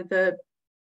the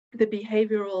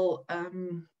behavioral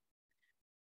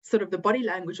sort of the body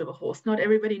language of a horse. Not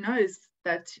everybody knows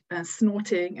that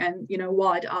snorting and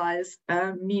wide eyes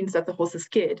means that the horse is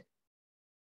scared.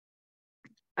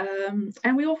 And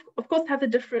we of course have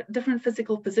the different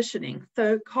physical positioning.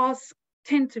 So cars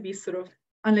tend to be sort of,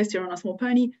 unless you're on a small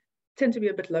pony, tend to be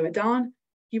a bit lower down.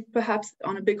 You perhaps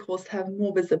on a big horse have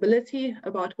more visibility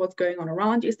about what's going on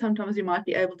around you. Sometimes you might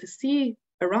be able to see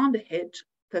around the hedge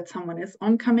that someone is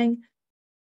oncoming.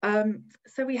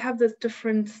 So we have this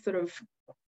different sort of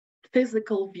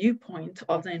physical viewpoint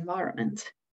of the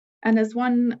environment. And as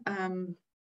one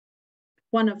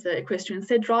of the equestrians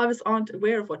said, drivers aren't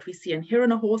aware of what we see and hear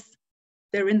in a horse.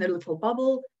 They're in their little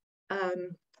bubble.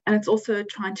 And it's also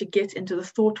trying to get into the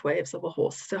thought waves of a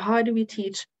horse. So how do we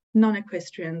teach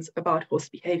non-equestrians about horse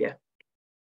behavior?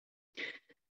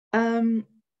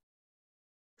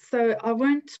 So I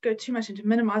won't go too much into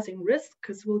minimizing risk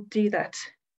because we'll do that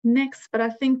next, but I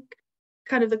think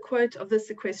kind of the quote of this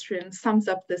equestrian sums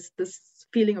up this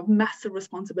feeling of massive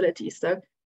responsibility. So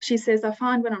she says, I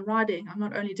find when I'm riding, I'm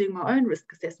not only doing my own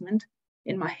risk assessment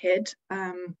in my head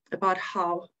about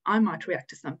how I might react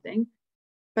to something,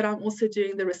 but I'm also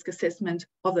doing the risk assessment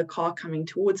of the car coming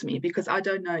towards me because I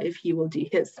don't know if he will do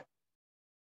his.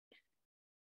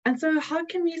 And so how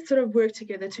can we sort of work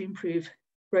together to improve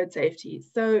road safety?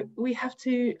 So we have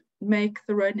to make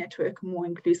the road network more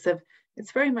inclusive.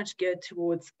 It's very much geared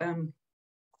towards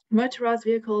motorized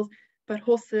vehicles, but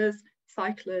horses,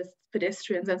 cyclists,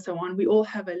 pedestrians, and so on, we all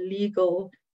have a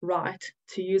legal right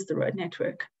to use the road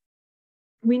network.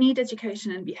 We need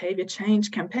education and behavior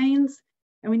change campaigns,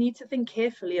 and we need to think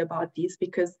carefully about these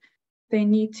because they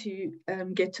need to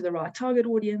get to the right target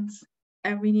audience,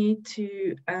 and we need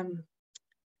to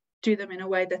do them in a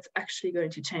way that's actually going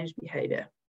to change behavior.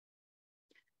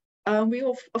 We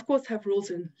of course have rules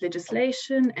and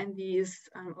legislation, and these,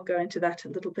 I'll go into that a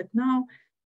little bit now.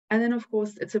 And then of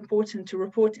course it's important to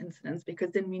report incidents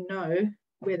because then we know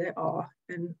where they are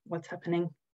and what's happening.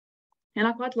 And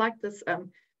I quite like this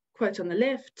quote on the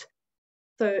left.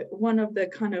 So one of the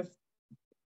kind of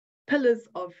pillars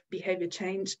of behavior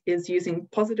change is using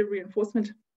positive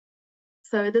reinforcement.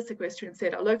 So this equestrian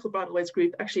said, our local bridleways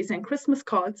group actually sent Christmas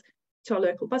cards to our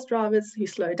local bus drivers who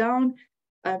slow down,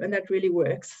 and that really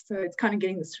works. So it's kind of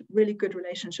getting this really good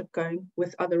relationship going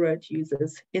with other road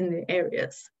users in their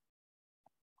areas.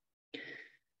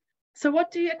 So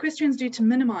what do equestrians do to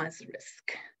minimize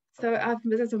risk? So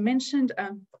as I mentioned,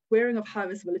 wearing of high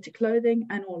visibility clothing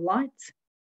and or lights.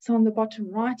 So on the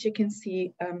bottom right, you can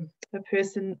see a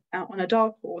person on a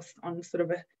dark horse on sort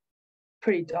of a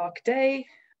pretty dark day,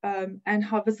 and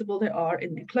how visible they are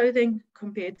in their clothing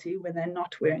compared to when they're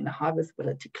not wearing the high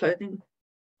visibility clothing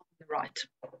on the right.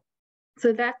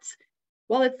 So that's,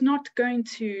 while it's not going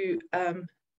to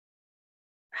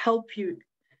help you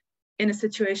in a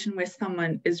situation where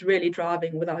someone is really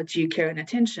driving without due care and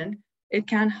attention, it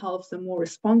can help the more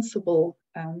responsible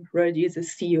road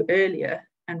users see you earlier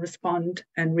and respond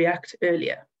and react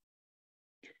earlier.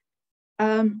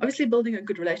 Obviously, building a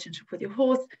good relationship with your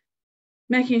horse,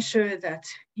 making sure that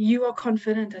you are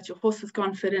confident, that your horse is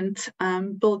confident,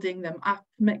 building them up,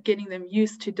 getting them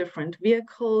used to different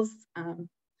vehicles,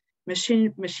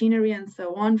 machinery, and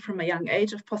so on from a young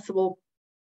age if possible.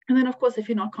 And then, of course, if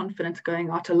you're not confident going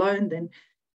out alone, then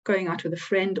going out with a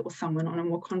friend or someone on a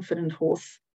more confident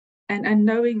horse, and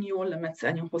knowing your limits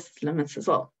and your horse's limits as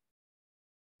well.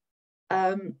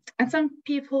 And some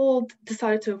people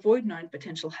decided to avoid known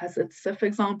potential hazards. So, for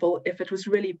example, if it was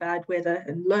really bad weather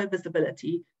and low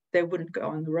visibility, they wouldn't go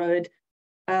on the road.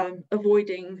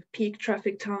 Avoiding peak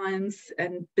traffic times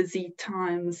and busy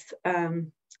times,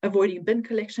 avoiding bin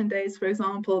collection days, for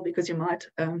example, because you might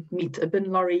meet a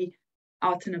bin lorry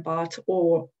out and about,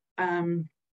 or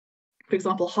for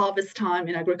example, harvest time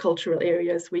in agricultural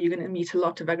areas where you're going to meet a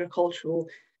lot of agricultural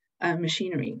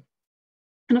machinery.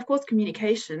 And of course,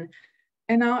 communication.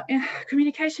 And now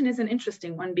communication is an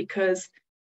interesting one because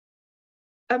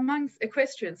amongst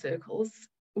equestrian circles,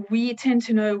 we tend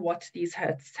to know what these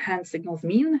hand signals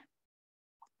mean,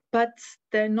 but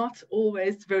they're not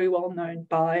always very well known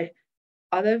by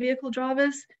other vehicle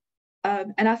drivers.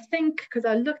 And I think, because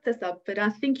I looked this up, but I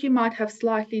think you might have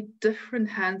slightly different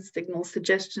hand signal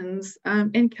suggestions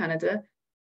in Canada.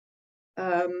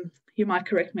 You might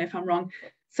correct me if I'm wrong.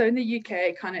 So in the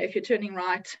UK, kind of if you're turning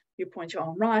right, you point your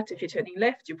arm right. If you're turning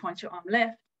left, you point your arm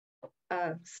left.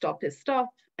 Stop is stop.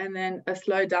 And then a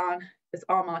slow down is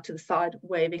arm out to the side,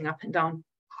 waving up and down.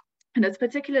 And it's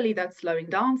particularly that slowing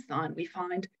down sign we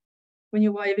find when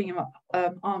you're waving your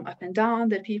arm up and down,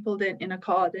 that people then in a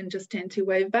car then just tend to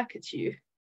wave back at you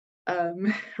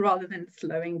rather than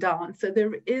slowing down. So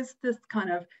there is this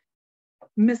kind of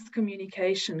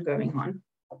miscommunication going on.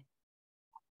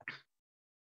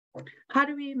 How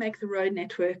do we make the road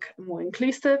network more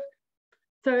inclusive?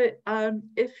 So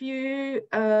if you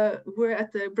were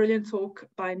at the brilliant talk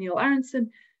by Neil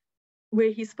Aronson,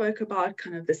 where he spoke about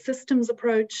kind of the systems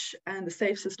approach and the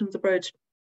safe systems approach,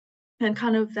 and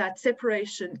kind of that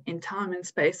separation in time and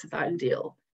space is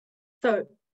ideal. So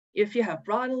if you have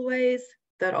bridleways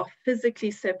that are physically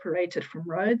separated from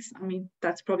roads, I mean,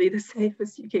 that's probably the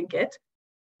safest you can get.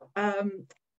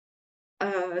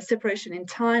 Separation in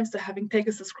time, so having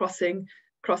Pegasus crossings,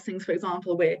 for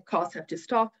example, where cars have to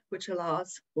stop, which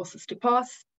allows horses to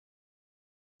pass.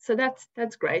 So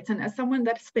that's great. And as someone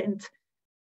that spent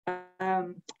a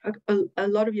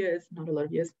lot of years, not a lot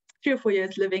of years, 3 or 4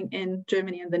 years living in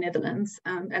Germany and the Netherlands,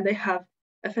 and they have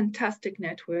a fantastic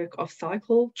network of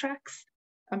cycle tracks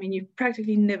I mean, you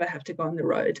practically never have to go on the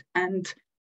road. And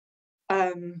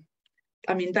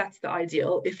I mean, that's the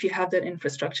ideal if you have that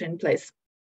infrastructure in place.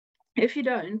 If you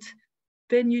don't,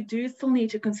 then you do still need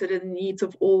to consider the needs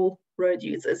of all road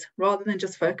users rather than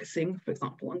just focusing, for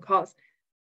example, on cars.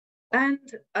 And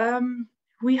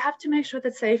we have to make sure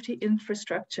that safety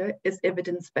infrastructure is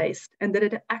evidence-based and that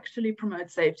it actually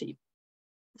promotes safety.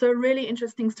 So a really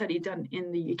interesting study done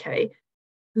in the UK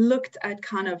looked at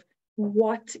kind of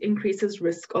what increases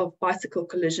risk of bicycle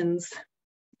collisions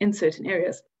in certain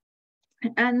areas.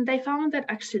 And they found that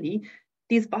actually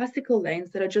these bicycle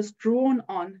lanes that are just drawn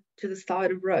on to the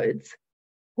side of roads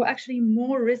were actually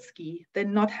more risky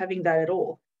than not having that at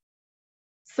all.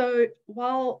 So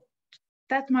while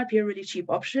that might be a really cheap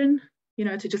option, you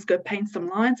know, to just go paint some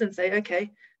lines and say, okay,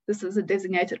 this is a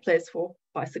designated place for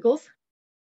bicycles,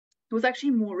 it was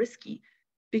actually more risky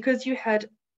because you had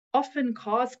often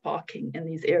cars parking in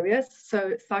these areas.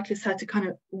 So cyclists had to kind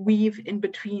of weave in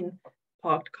between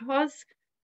parked cars.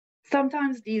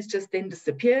 Sometimes these just then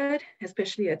disappeared,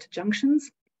 especially at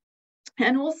junctions.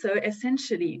 And also,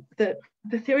 essentially, the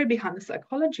theory behind the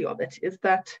psychology of it is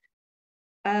that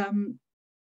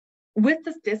with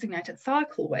this designated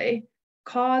cycleway,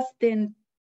 cars then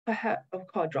perhaps, or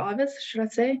car drivers, should I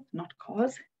say, not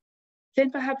cars, then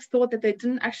perhaps thought that they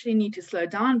didn't actually need to slow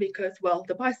down because, well,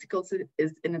 the bicycle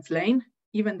is in its lane,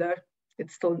 even though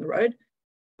it's still in the road,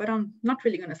 but I'm not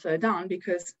really going to slow down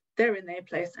because they're in their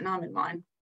place and I'm in mine.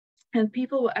 And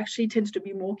people actually tend to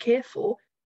be more careful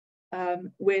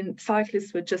when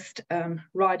cyclists were just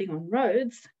riding on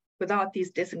roads without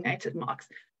these designated marks.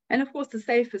 And of course, the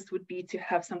safest would be to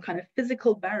have some kind of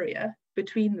physical barrier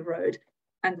between the road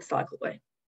and the cycleway.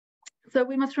 So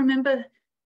we must remember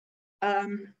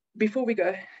before we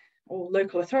go, or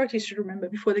local authorities should remember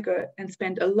before they go and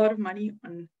spend a lot of money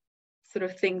on sort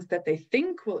of things that they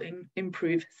think will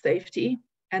improve safety,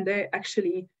 and they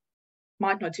actually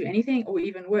might not do anything, or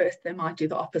even worse, they might do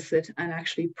the opposite and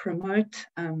actually promote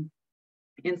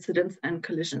incidents and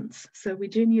collisions. So we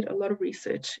do need a lot of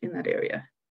research in that area.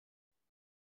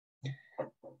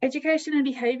 Education and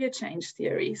behavior change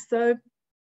theory. So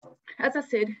as I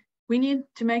said, we need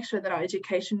to make sure that our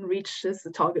education reaches the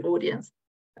target audience.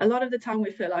 A lot of the time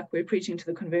we feel like we're preaching to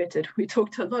the converted. We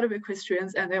talk to a lot of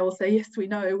equestrians and they all say, yes, we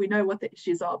know what the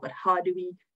issues are, but how do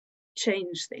we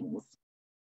change things?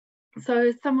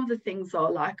 So some of the things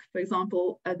are like, for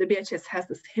example, the BHS has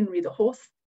this Henry the Horse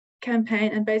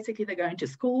campaign, and basically they're going to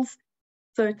schools.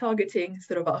 So targeting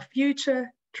sort of our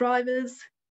future drivers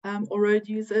or road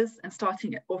users and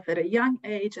starting off at a young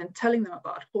age and telling them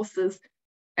about horses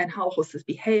and how horses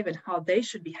behave and how they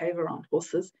should behave around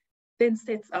horses, then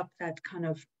sets up that kind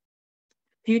of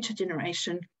future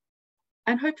generation.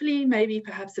 And hopefully, maybe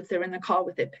perhaps if they're in the car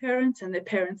with their parents and their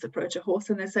parents approach a horse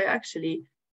and they say, actually,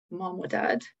 mom or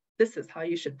dad, this is how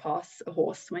you should pass a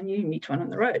horse when you meet one on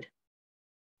the road.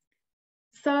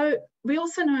 So we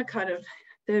also know kind of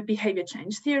the behavior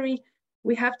change theory.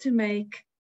 We have to make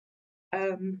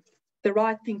the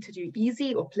right thing to do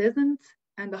easy or pleasant,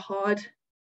 and the hard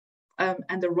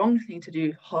and the wrong thing to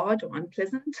do hard or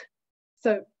unpleasant.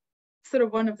 So sort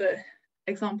of one of the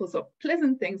examples of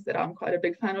pleasant things that I'm quite a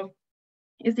big fan of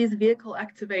is these vehicle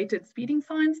activated speeding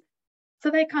signs. So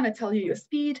they kind of tell you your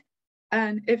speed,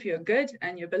 and if you're good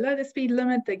and you're below the speed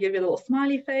limit, they give you a little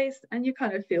smiley face and you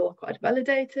kind of feel quite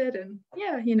validated and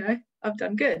yeah, you know, I've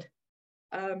done good.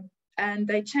 And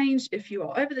they change if you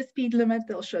are over the speed limit,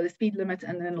 they'll show the speed limit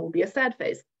and then it'll be a sad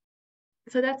face.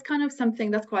 So that's kind of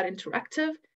something that's quite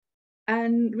interactive,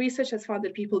 and research has found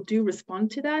that people do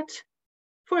respond to that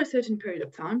for a certain period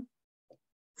of time.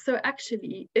 So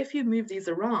actually, if you move these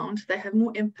around, they have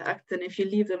more impact than if you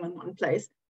leave them in one place,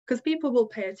 because people will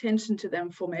pay attention to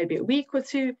them for maybe a week or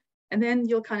two, and then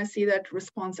you'll kind of see that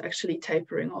response actually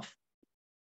tapering off.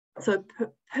 So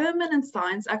permanent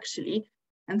signs actually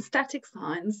and static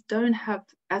signs don't have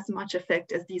as much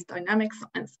effect as these dynamic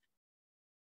signs.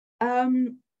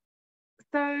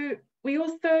 So we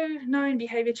also know in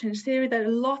behavior change theory that a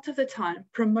lot of the time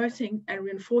promoting and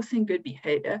reinforcing good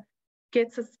behavior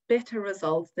gets us better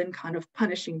results than kind of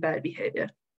punishing bad behavior.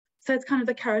 So it's kind of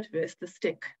the carrot versus the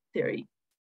stick theory.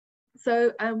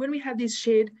 So when we have these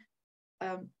shared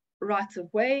rights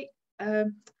of way,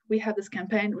 we have this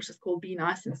campaign which is called Be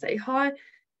Nice and Say Hi,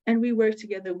 and we work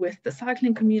together with the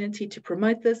cycling community to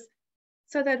promote this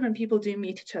so that when people do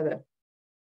meet each other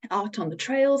out on the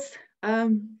trails,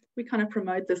 we kind of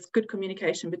promote this good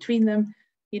communication between them,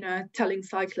 you know, telling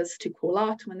cyclists to call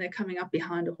out when they're coming up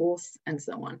behind a horse and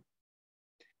so on.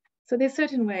 So there's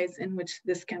certain ways in which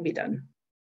this can be done.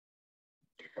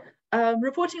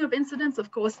 Reporting of incidents,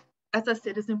 of course, as I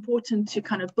said, is important to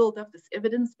kind of build up this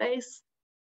evidence base.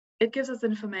 it gives us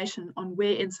information on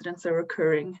where incidents are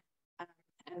occurring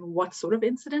and what sort of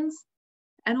incidents,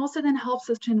 and also then helps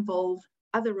us to involve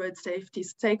other road safety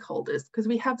stakeholders, because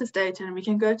we have this data and we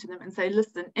can go to them and say,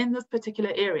 listen, in this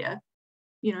particular area,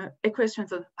 you know,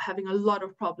 equestrians are having a lot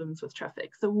of problems with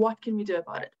traffic. So what can we do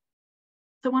about it?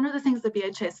 So one of the things the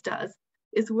BHS does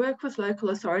is work with local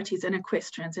authorities and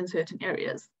equestrians in certain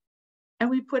areas. And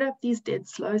we put up these dead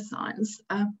slow signs,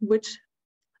 which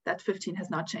that 15 has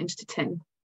now changed to 10.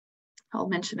 I'll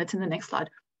mention it in the next slide.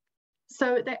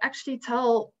 So they actually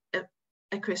tell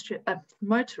equestrian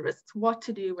motorists what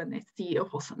to do when they see a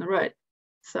horse on the road.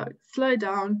 So slow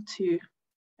down to,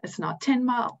 it's now 10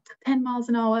 miles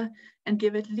an hour, and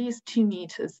give at least 2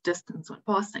 meters distance when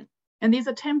passing. And these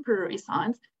are temporary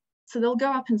signs. So they'll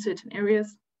go up in certain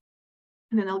areas,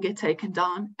 and then they'll get taken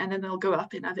down, and then they'll go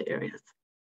up in other areas.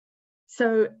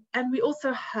 So, and we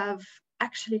also have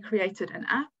actually created an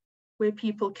app where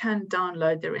people can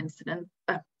download their incident,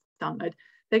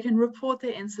 they can report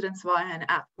their incidents via an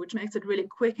app, which makes it really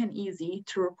quick and easy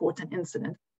to report an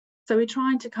incident. So we're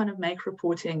trying to kind of make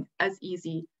reporting as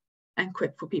easy and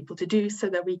quick for people to do so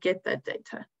that we get that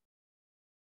data.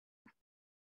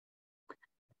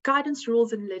 Guidance,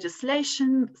 rules, and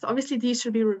legislation. So obviously these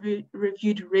should be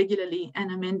reviewed regularly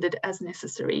and amended as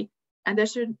necessary, and they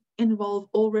should involve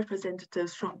all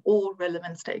representatives from all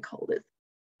relevant stakeholders.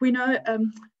 We know,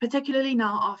 particularly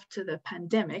now after the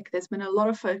pandemic, there's been a lot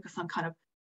of focus on kind of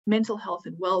mental health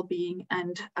and well-being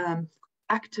and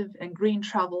active and green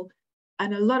travel,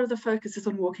 and a lot of the focus is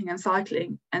on walking and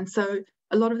cycling. And so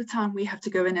a lot of the time we have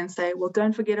to go in and say, well,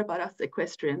 don't forget about us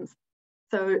equestrians.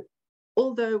 So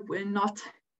although we're not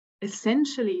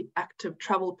essentially active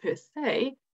travel per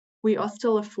se, we are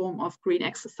still a form of green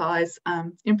exercise,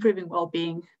 improving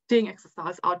well-being, doing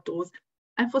exercise outdoors.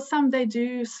 And for some, they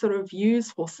do sort of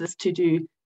use horses to do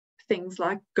things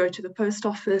like go to the post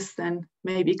office and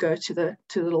maybe go to the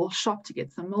little shop to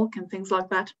get some milk and things like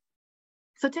that.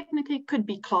 So technically it could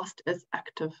be classed as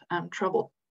active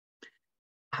travel.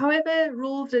 However,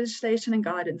 rules, legislation, and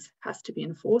guidance has to be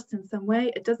enforced in some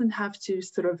way. It doesn't have to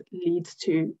sort of lead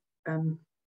to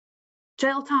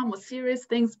jail time or serious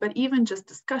things, but even just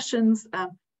discussions,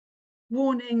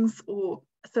 warnings, or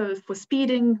so for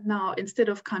speeding now, instead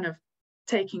of kind of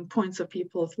taking points of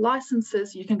people's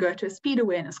licenses, you can go to a speed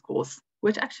awareness course,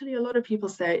 which actually a lot of people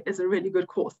say is a really good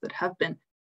course that have been.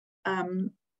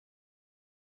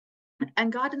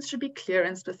 And guidance should be clear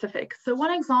and specific. So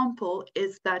one example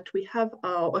is that we have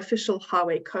our official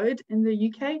highway code in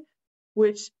the UK,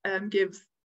 which gives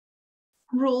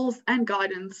rules and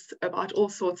guidance about all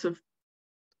sorts of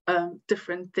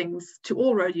different things to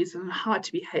all road users and how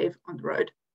to behave on the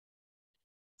road.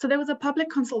 So there was a public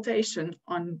consultation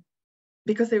on,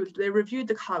 because they reviewed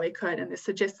the highway code and they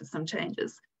suggested some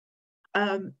changes.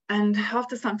 And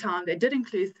after some time, they did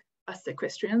include us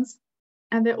equestrians,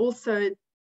 and they also,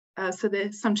 so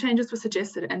some changes were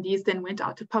suggested, and these then went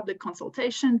out to public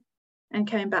consultation and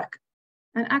came back.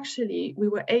 And actually, we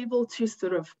were able to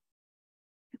sort of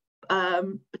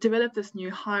develop this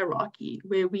new hierarchy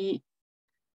where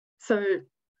so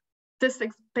this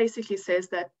basically says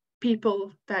that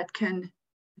people that can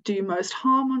do most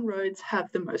harm on roads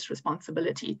have the most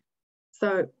responsibility.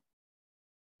 So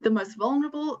the most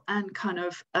vulnerable and kind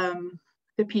of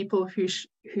the people who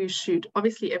should,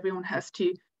 obviously everyone has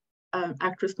to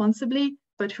act responsibly,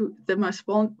 but who the most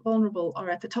vulnerable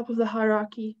are at the top of the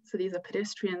hierarchy. So these are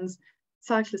pedestrians,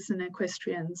 cyclists and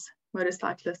equestrians,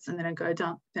 motorcyclists, and then it goes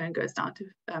down to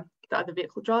the other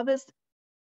vehicle drivers.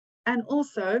 And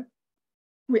also,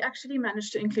 we actually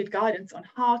managed to include guidance on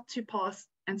how to pass,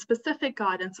 and specific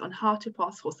guidance on how to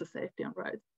pass horses safely on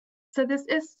roads. So this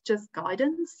is just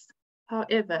guidance.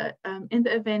 However, in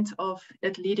the event of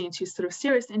it leading to sort of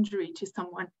serious injury to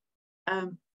someone,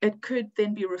 it could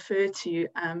then be referred to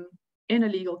in a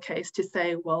legal case to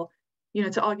say, well, you know,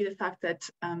 to argue the fact that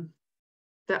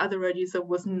the other road user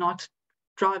was not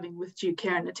driving with due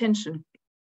care and attention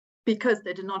because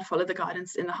they did not follow the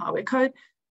guidance in the highway code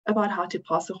about how to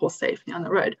pass a horse safely on the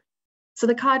road. So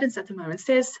the guidance at the moment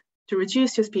says to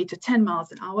reduce your speed to 10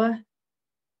 miles an hour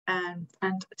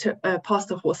and to pass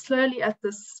the horse slowly at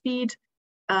this speed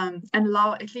and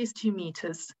allow at least 2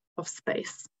 meters of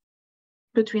space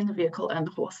between the vehicle and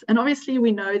the horse. And obviously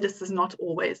we know this is not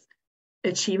always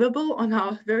achievable on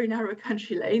our very narrow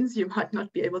country lanes. You might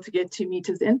not be able to get 2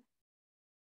 meters in,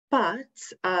 but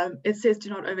it says do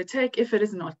not overtake if it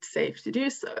is not safe to do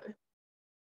so.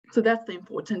 So that's the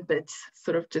important bit,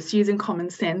 sort of just using common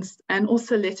sense and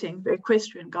also letting the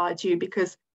equestrian guide you,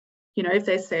 because, you know, if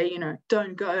they say, you know,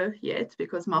 don't go yet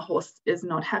because my horse is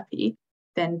not happy,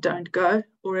 then don't go.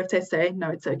 Or if they say,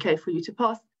 no, it's okay for you to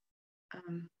pass,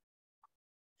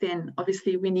 then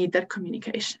obviously we need that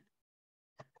communication.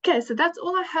 Okay, so that's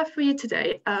all I have for you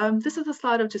today. This is a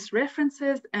slide of just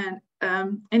references and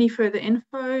any further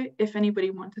info if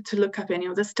anybody wanted to look up any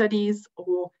of the studies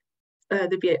or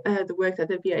the work that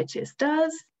the BHS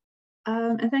does.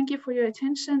 And thank you for your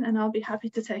attention, and I'll be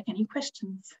happy to take any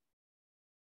questions.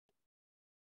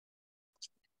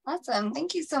 Awesome,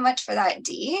 thank you so much for that,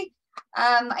 Dee.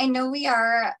 I know we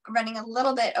are running a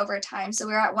little bit over time, so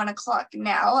we're at 1 o'clock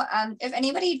now. If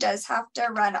anybody does have to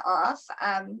run off,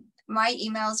 my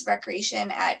email is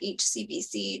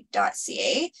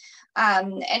recreation@hcbc.ca.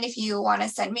 And if you want to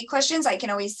send me questions, I can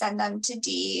always send them to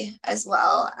Dee as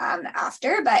well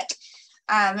after. But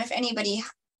if anybody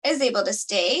is able to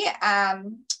stay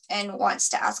and wants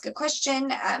to ask a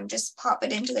question, just pop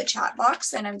it into the chat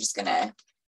box, and I'm just going to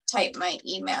type my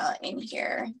email in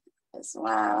here as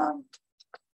well.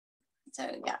 So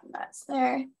yeah, that's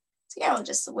there. So yeah, we'll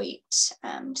just wait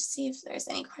to see if there's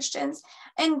any questions.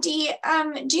 And Dee,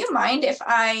 do you mind if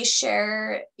I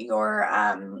share your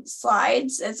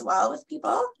slides as well with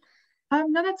people?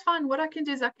 No, that's fine. What I can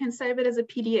do is I can save it as a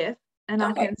PDF and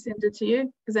I can send it to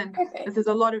you, because then there's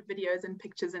a lot of videos and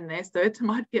pictures in there, so it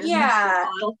might be a messy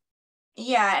file.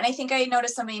 Yeah, and I think I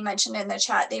noticed somebody mentioned in the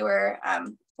chat they were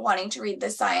wanting to read the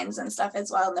signs and stuff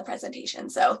as well in the presentation.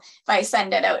 So if I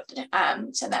send it out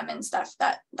to them and stuff,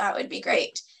 that would be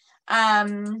great.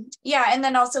 Yeah, and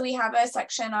then also we have a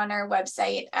section on our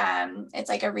website. It's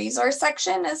like a resource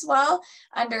section as well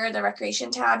under the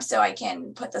recreation tab, so I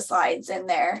can put the slides in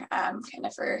there kind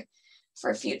of for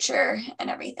future and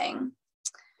everything.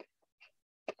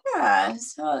 Yeah,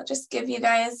 so I'll just give you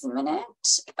guys a minute.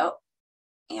 Oh,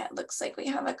 yeah, it looks like we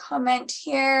have a comment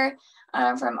here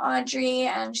from Audrey.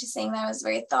 She's saying that was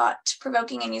very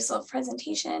thought-provoking and useful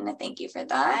presentation. Thank you for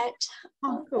that.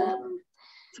 Oh, cool.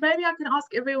 So maybe I can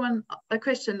ask everyone a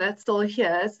question that's still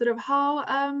here. Sort of how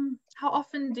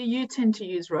often do you tend to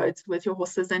use Rhodes with your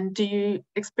horses, and do you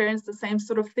experience the same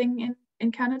sort of thing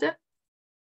in Canada?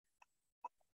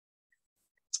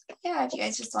 Yeah, if you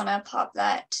guys just want to pop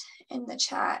that in the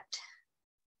chat.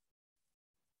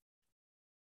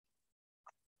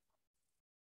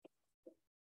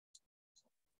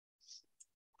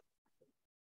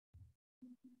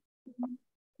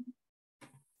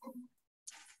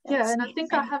 Yeah, and I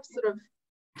think I have sort of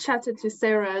chatted to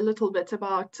Sarah a little bit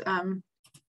about, I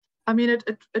mean,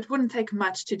 it wouldn't take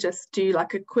much to just do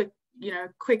like a quick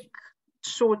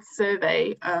short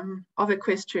survey of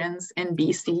equestrians in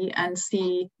BC and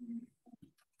see,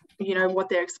 what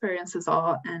their experiences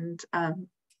are. And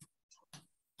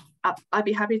I'd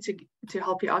be happy to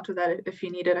help you out with that if you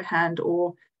needed a hand,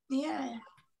 or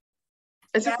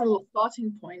it's just a little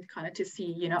starting point kind of to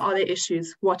see, are there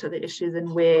issues, what are the issues,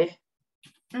 and where.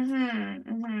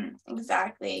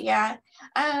 Exactly. Yeah.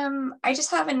 I just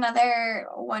have another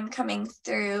one coming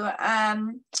through.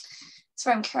 It's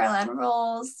from Caroline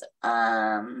Rolls.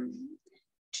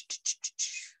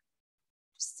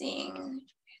 Seeing.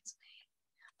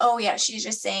 Oh yeah, she's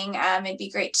just saying it'd be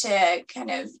great to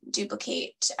kind of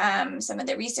duplicate some of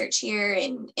the research here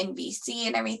in BC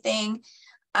and everything.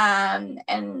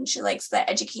 And she likes the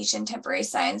education temporary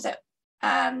signs that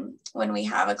when we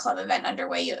have a club event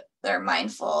underway, they're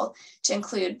mindful to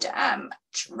include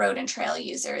road and trail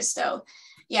users. So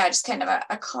yeah, just kind of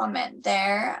a comment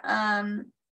there.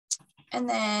 And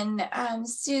then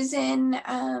Susan,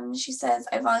 she says,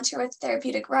 I volunteer with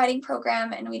therapeutic riding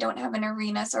program and we don't have an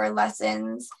arena, so our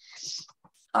lessons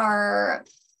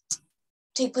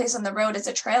take place on the road as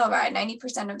a trail ride.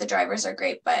 90% of the drivers are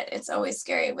great, but it's always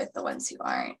scary with the ones who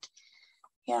aren't.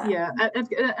 Yeah,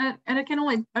 and it can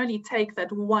only take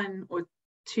that one or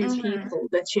two people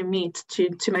that you meet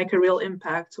to make a real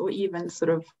impact, or even sort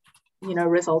of,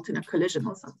 result in a collision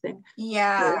or something.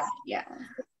 Yeah,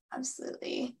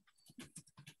 absolutely.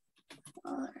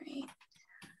 All right.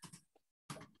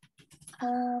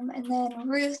 And then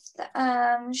Ruth,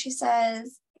 she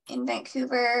says, in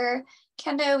Vancouver,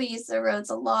 Canada, we use the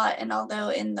roads a lot, and although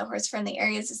in the horse-friendly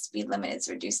areas, the speed limit is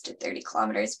reduced to 30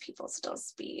 kilometers, people still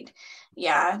speed.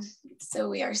 Yeah, so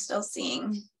we are still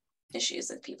seeing issues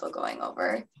with people going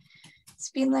over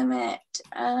speed limit.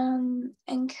 And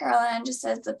Caroline just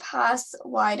says, the pass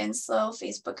wide and slow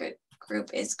Facebook group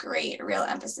is great. A real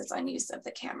emphasis on use of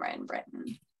the camera in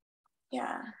Britain.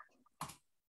 Yeah,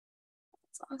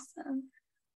 that's awesome.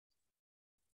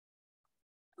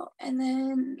 Oh, and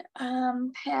then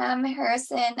Pam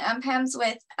Harrison, Pam's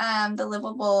with the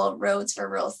Livable Roads for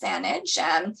Rural Sandage.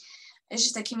 It's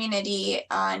just a community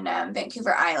on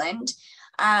Vancouver Island.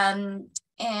 And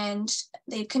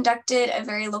they conducted a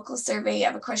very local survey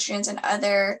of equestrians and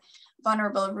other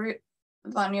vulnerable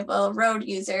vulnerable road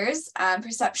users,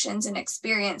 perceptions and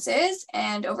experiences,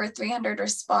 and over 300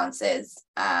 responses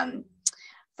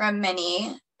from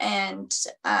many, and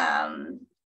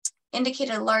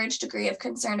indicated a large degree of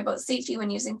concern about safety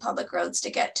when using public roads to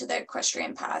get to the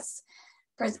equestrian paths,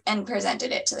 and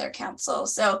presented it to their council.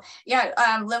 So yeah,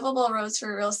 livable roads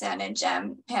for Real Sandage.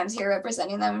 Pam's here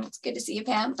representing them. It's good to see you,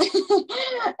 Pam.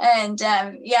 And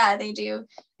yeah, they do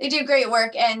great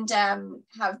work, and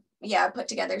have put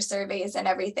together surveys and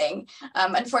everything.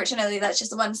 Unfortunately, that's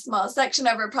just one small section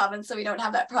of our province, so we don't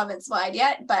have that province wide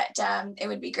yet, but it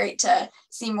would be great to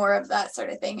see more of that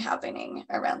sort of thing happening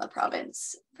around the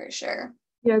province for sure.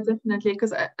 Yeah, definitely,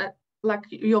 because like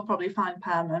you'll probably find,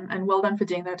 Pam, and well done for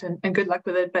doing that, and good luck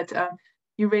with it, but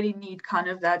you really need kind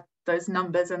of those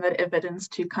numbers and that evidence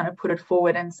to kind of put it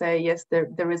forward and say, yes,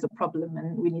 there is a problem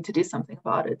and we need to do something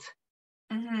about it.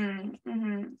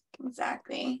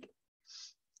 Exactly.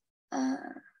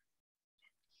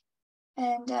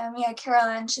 And yeah,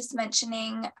 Carolyn, she's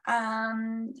mentioning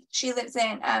she lives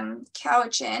in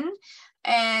Cowichan,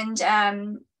 and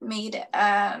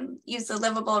use the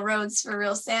livable roads for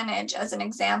Real Sandage as an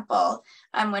example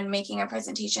when making a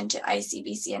presentation to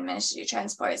ICBC and Ministry of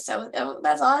Transport. So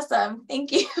that's awesome.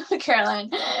 Thank you,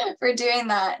 Carolyn, for doing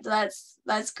that.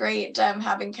 That's great.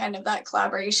 Having kind of that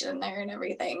collaboration there and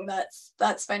everything.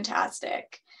 That's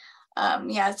fantastic.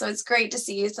 Yeah, so it's great to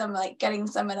see getting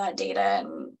some of that data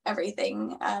and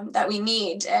everything that we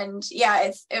need. And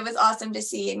yeah, it was awesome to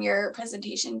see in your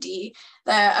presentation, Dee,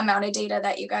 the amount of data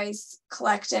that you guys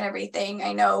collect and everything.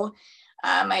 I know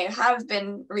I have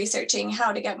been researching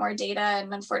how to get more data,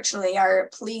 and unfortunately our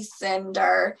police and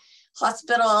our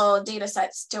hospital data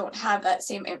sets don't have that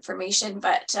same information,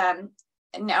 but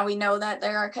now we know that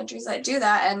there are countries that do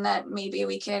that, and that maybe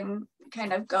we can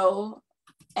kind of go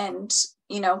and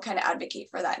kind of advocate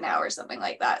for that now or something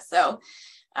like that. So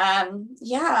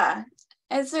yeah,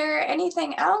 is there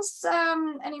anything else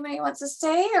anybody wants to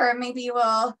say, or maybe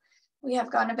we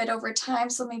have gone a bit over time,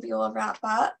 so maybe we'll wrap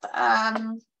up.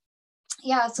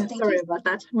 Yeah, so sorry about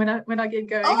that when I get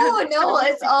going. Oh no,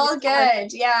 it's all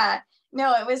good. Yeah,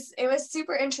 no, it was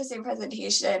super interesting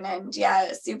presentation, and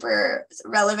yeah, super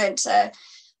relevant to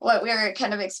what we're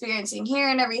kind of experiencing here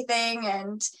and everything.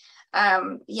 And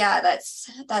yeah,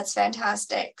 that's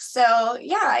fantastic. So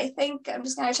yeah, I think I'm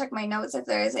just gonna check my notes if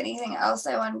there is anything else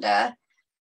I wanted to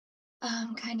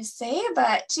kind of say,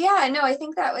 but yeah, no, I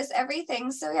think that was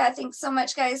everything. So yeah, thanks so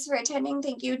much, guys, for attending.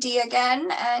 Thank you, Dee, again,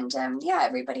 and yeah,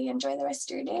 everybody enjoy the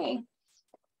rest of your day.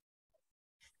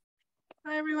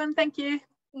 Bye everyone. Thank you.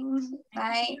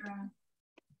 Bye.